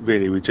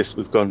 Really, we've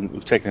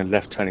taken a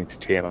left turn into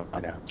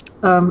TMI now.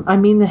 I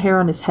mean the hair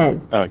on his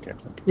head. Oh, okay.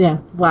 Yeah.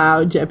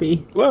 Wow,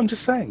 Jeppy. Well, I'm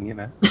just saying,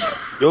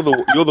 you're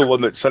the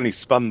one that suddenly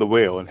spun the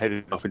wheel and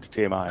headed off into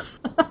TMI.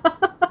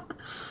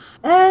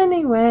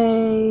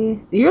 Anyway,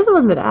 you're the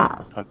one that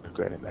asked. I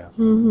regret it now.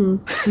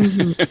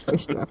 For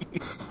sure.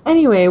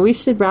 Anyway, we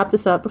should wrap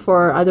this up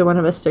before either one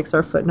of us sticks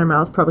our foot in our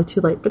mouth. Probably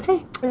too late, but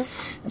hey.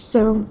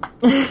 So,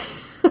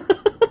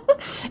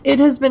 it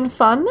has been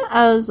fun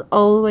as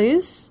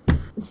always.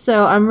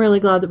 So I'm really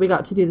glad that we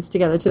got to do this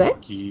together today.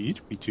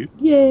 Indeed, me too.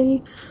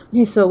 Yay.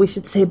 Okay, so we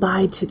should say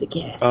bye to the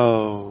guests.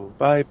 Oh,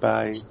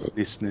 bye-bye,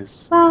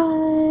 listeners.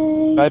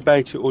 Bye.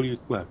 Bye-bye to all you,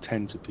 well,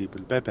 tens of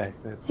people. Bye-bye.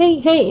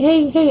 Hey,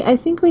 I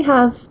think we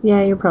have,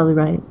 yeah, you're probably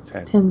right.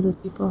 Tens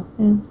of people.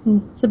 Yeah,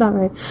 it's about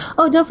right.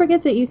 Oh, don't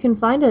forget that you can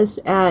find us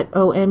at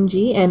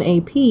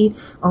OMGNAP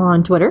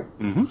on Twitter.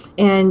 Mm-hmm.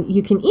 And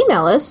you can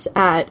email us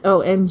at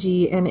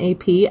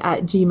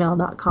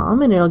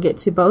omgnap@gmail.com, and it'll get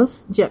to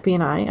both Jeppy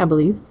and I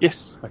believe.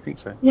 Yes, I think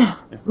so. Yeah,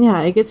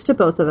 it gets to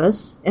both of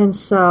us. And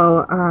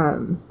so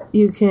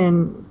you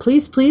can,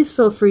 please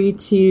feel free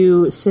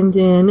to send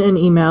in an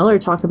email or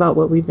talk about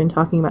what we've been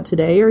talking about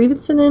today, or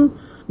even send in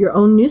your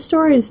own news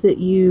stories that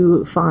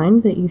you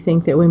find that you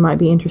think that we might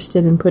be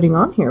interested in putting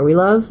on here. We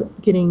love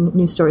getting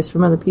news stories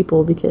from other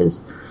people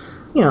because,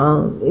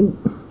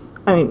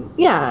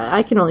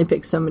 I can only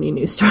pick so many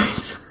news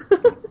stories.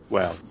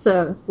 Well.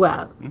 So,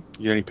 wow.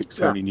 You only pick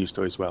so many news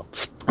stories well.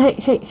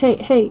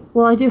 Hey.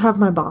 Well, I do have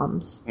my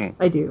bombs.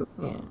 I do.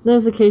 Yeah.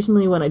 There's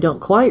occasionally when I don't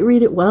quite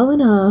read it well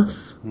enough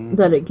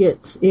that it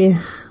gets,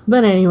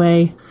 But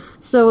anyway,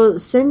 so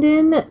send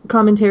in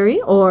commentary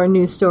or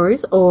news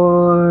stories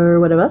or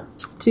whatever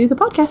to the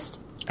podcast.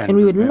 And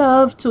we would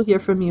love to hear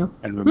from you.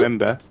 And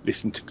remember,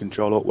 listen to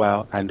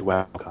Control-Alt-WoW and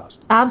WoWcast.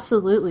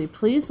 Absolutely.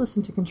 Please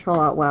listen to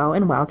Control-Alt-WoW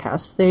and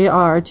WoWcast. They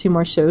are 2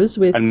 more shows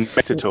with... And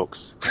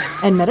Metatalks.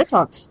 And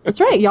Metatalks. That's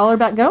right. Y'all are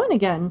back going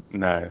again.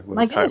 No.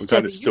 My goodness,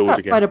 Jeppy, you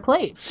got quite a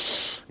plate.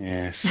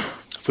 Yes.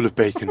 Full of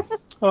bacon.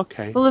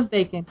 Okay. Full of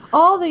bacon.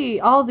 All the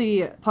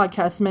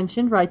podcasts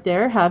mentioned right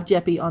there have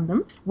Jeppy on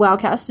them.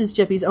 WoWcast is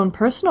Jeppy's own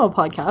personal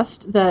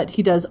podcast that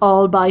he does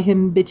all by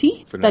him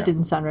bitty. That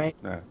didn't sound right.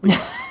 No.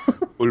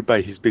 All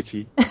by his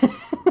bitty.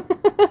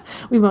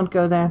 We won't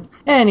go there.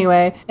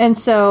 Anyway, and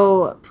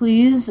so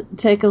please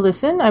take a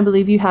listen. I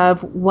believe you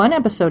have 1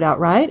 episode out,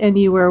 right? And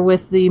you were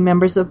with the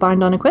members of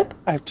Bind on Equip?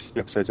 I have 2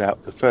 episodes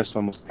out. The first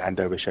one was the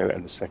Handover Show,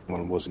 and the second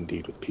one was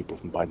indeed with people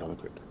from Bind on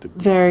Equip.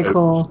 Very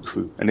cool.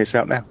 Crew. And it's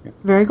out now. Yeah.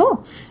 Very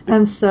cool.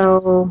 And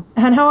so,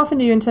 and how often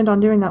do you intend on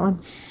doing that one?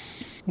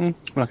 Well,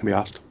 I can be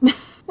asked.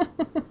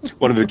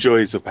 One of the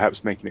joys of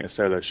perhaps making it a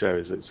solo show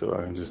is that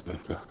I've just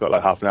got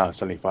like half an hour,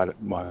 suddenly find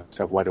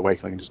myself wide awake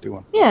and I can just do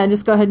one. Yeah,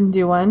 just go ahead and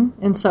do one.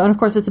 And so, and of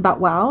course it's about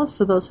WoW,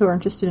 so those who are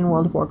interested in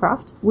World of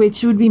Warcraft,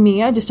 which would be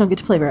me, I just don't get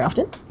to play very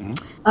often.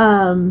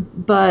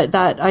 Mm-hmm. But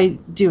that I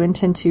do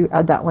intend to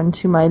add that one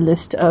to my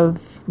list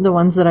of the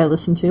ones that I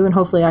listen to, and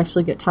hopefully I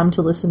actually get time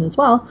to listen as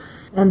well.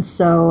 And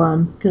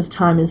so, because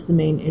time is the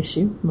main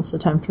issue most of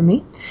the time for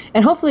me.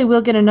 And hopefully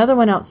we'll get another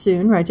one out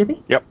soon, right,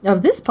 Jeppy? Yep.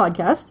 Of this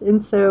podcast.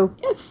 And so,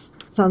 yes,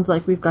 sounds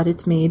like we've got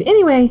it made.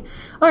 Anyway,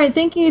 all right,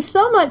 thank you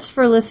so much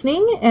for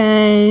listening,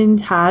 and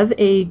have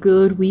a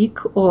good week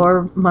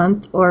or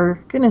month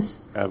or,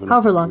 goodness,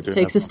 however long it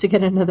takes us to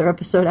get another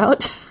episode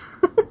out.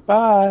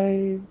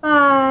 Bye.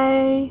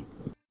 Bye.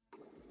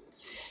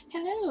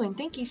 Hello, and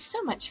thank you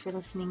so much for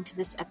listening to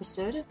this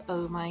episode of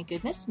Oh My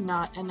Goodness,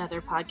 Not Another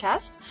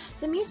Podcast.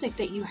 The music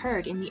that you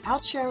heard in the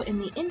outro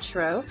and the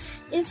intro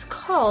is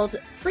called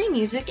Free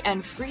Music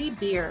and Free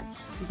Beer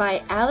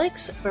by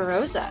Alex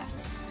Baroza.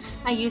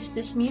 I used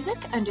this music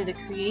under the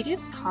Creative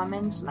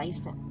Commons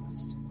license.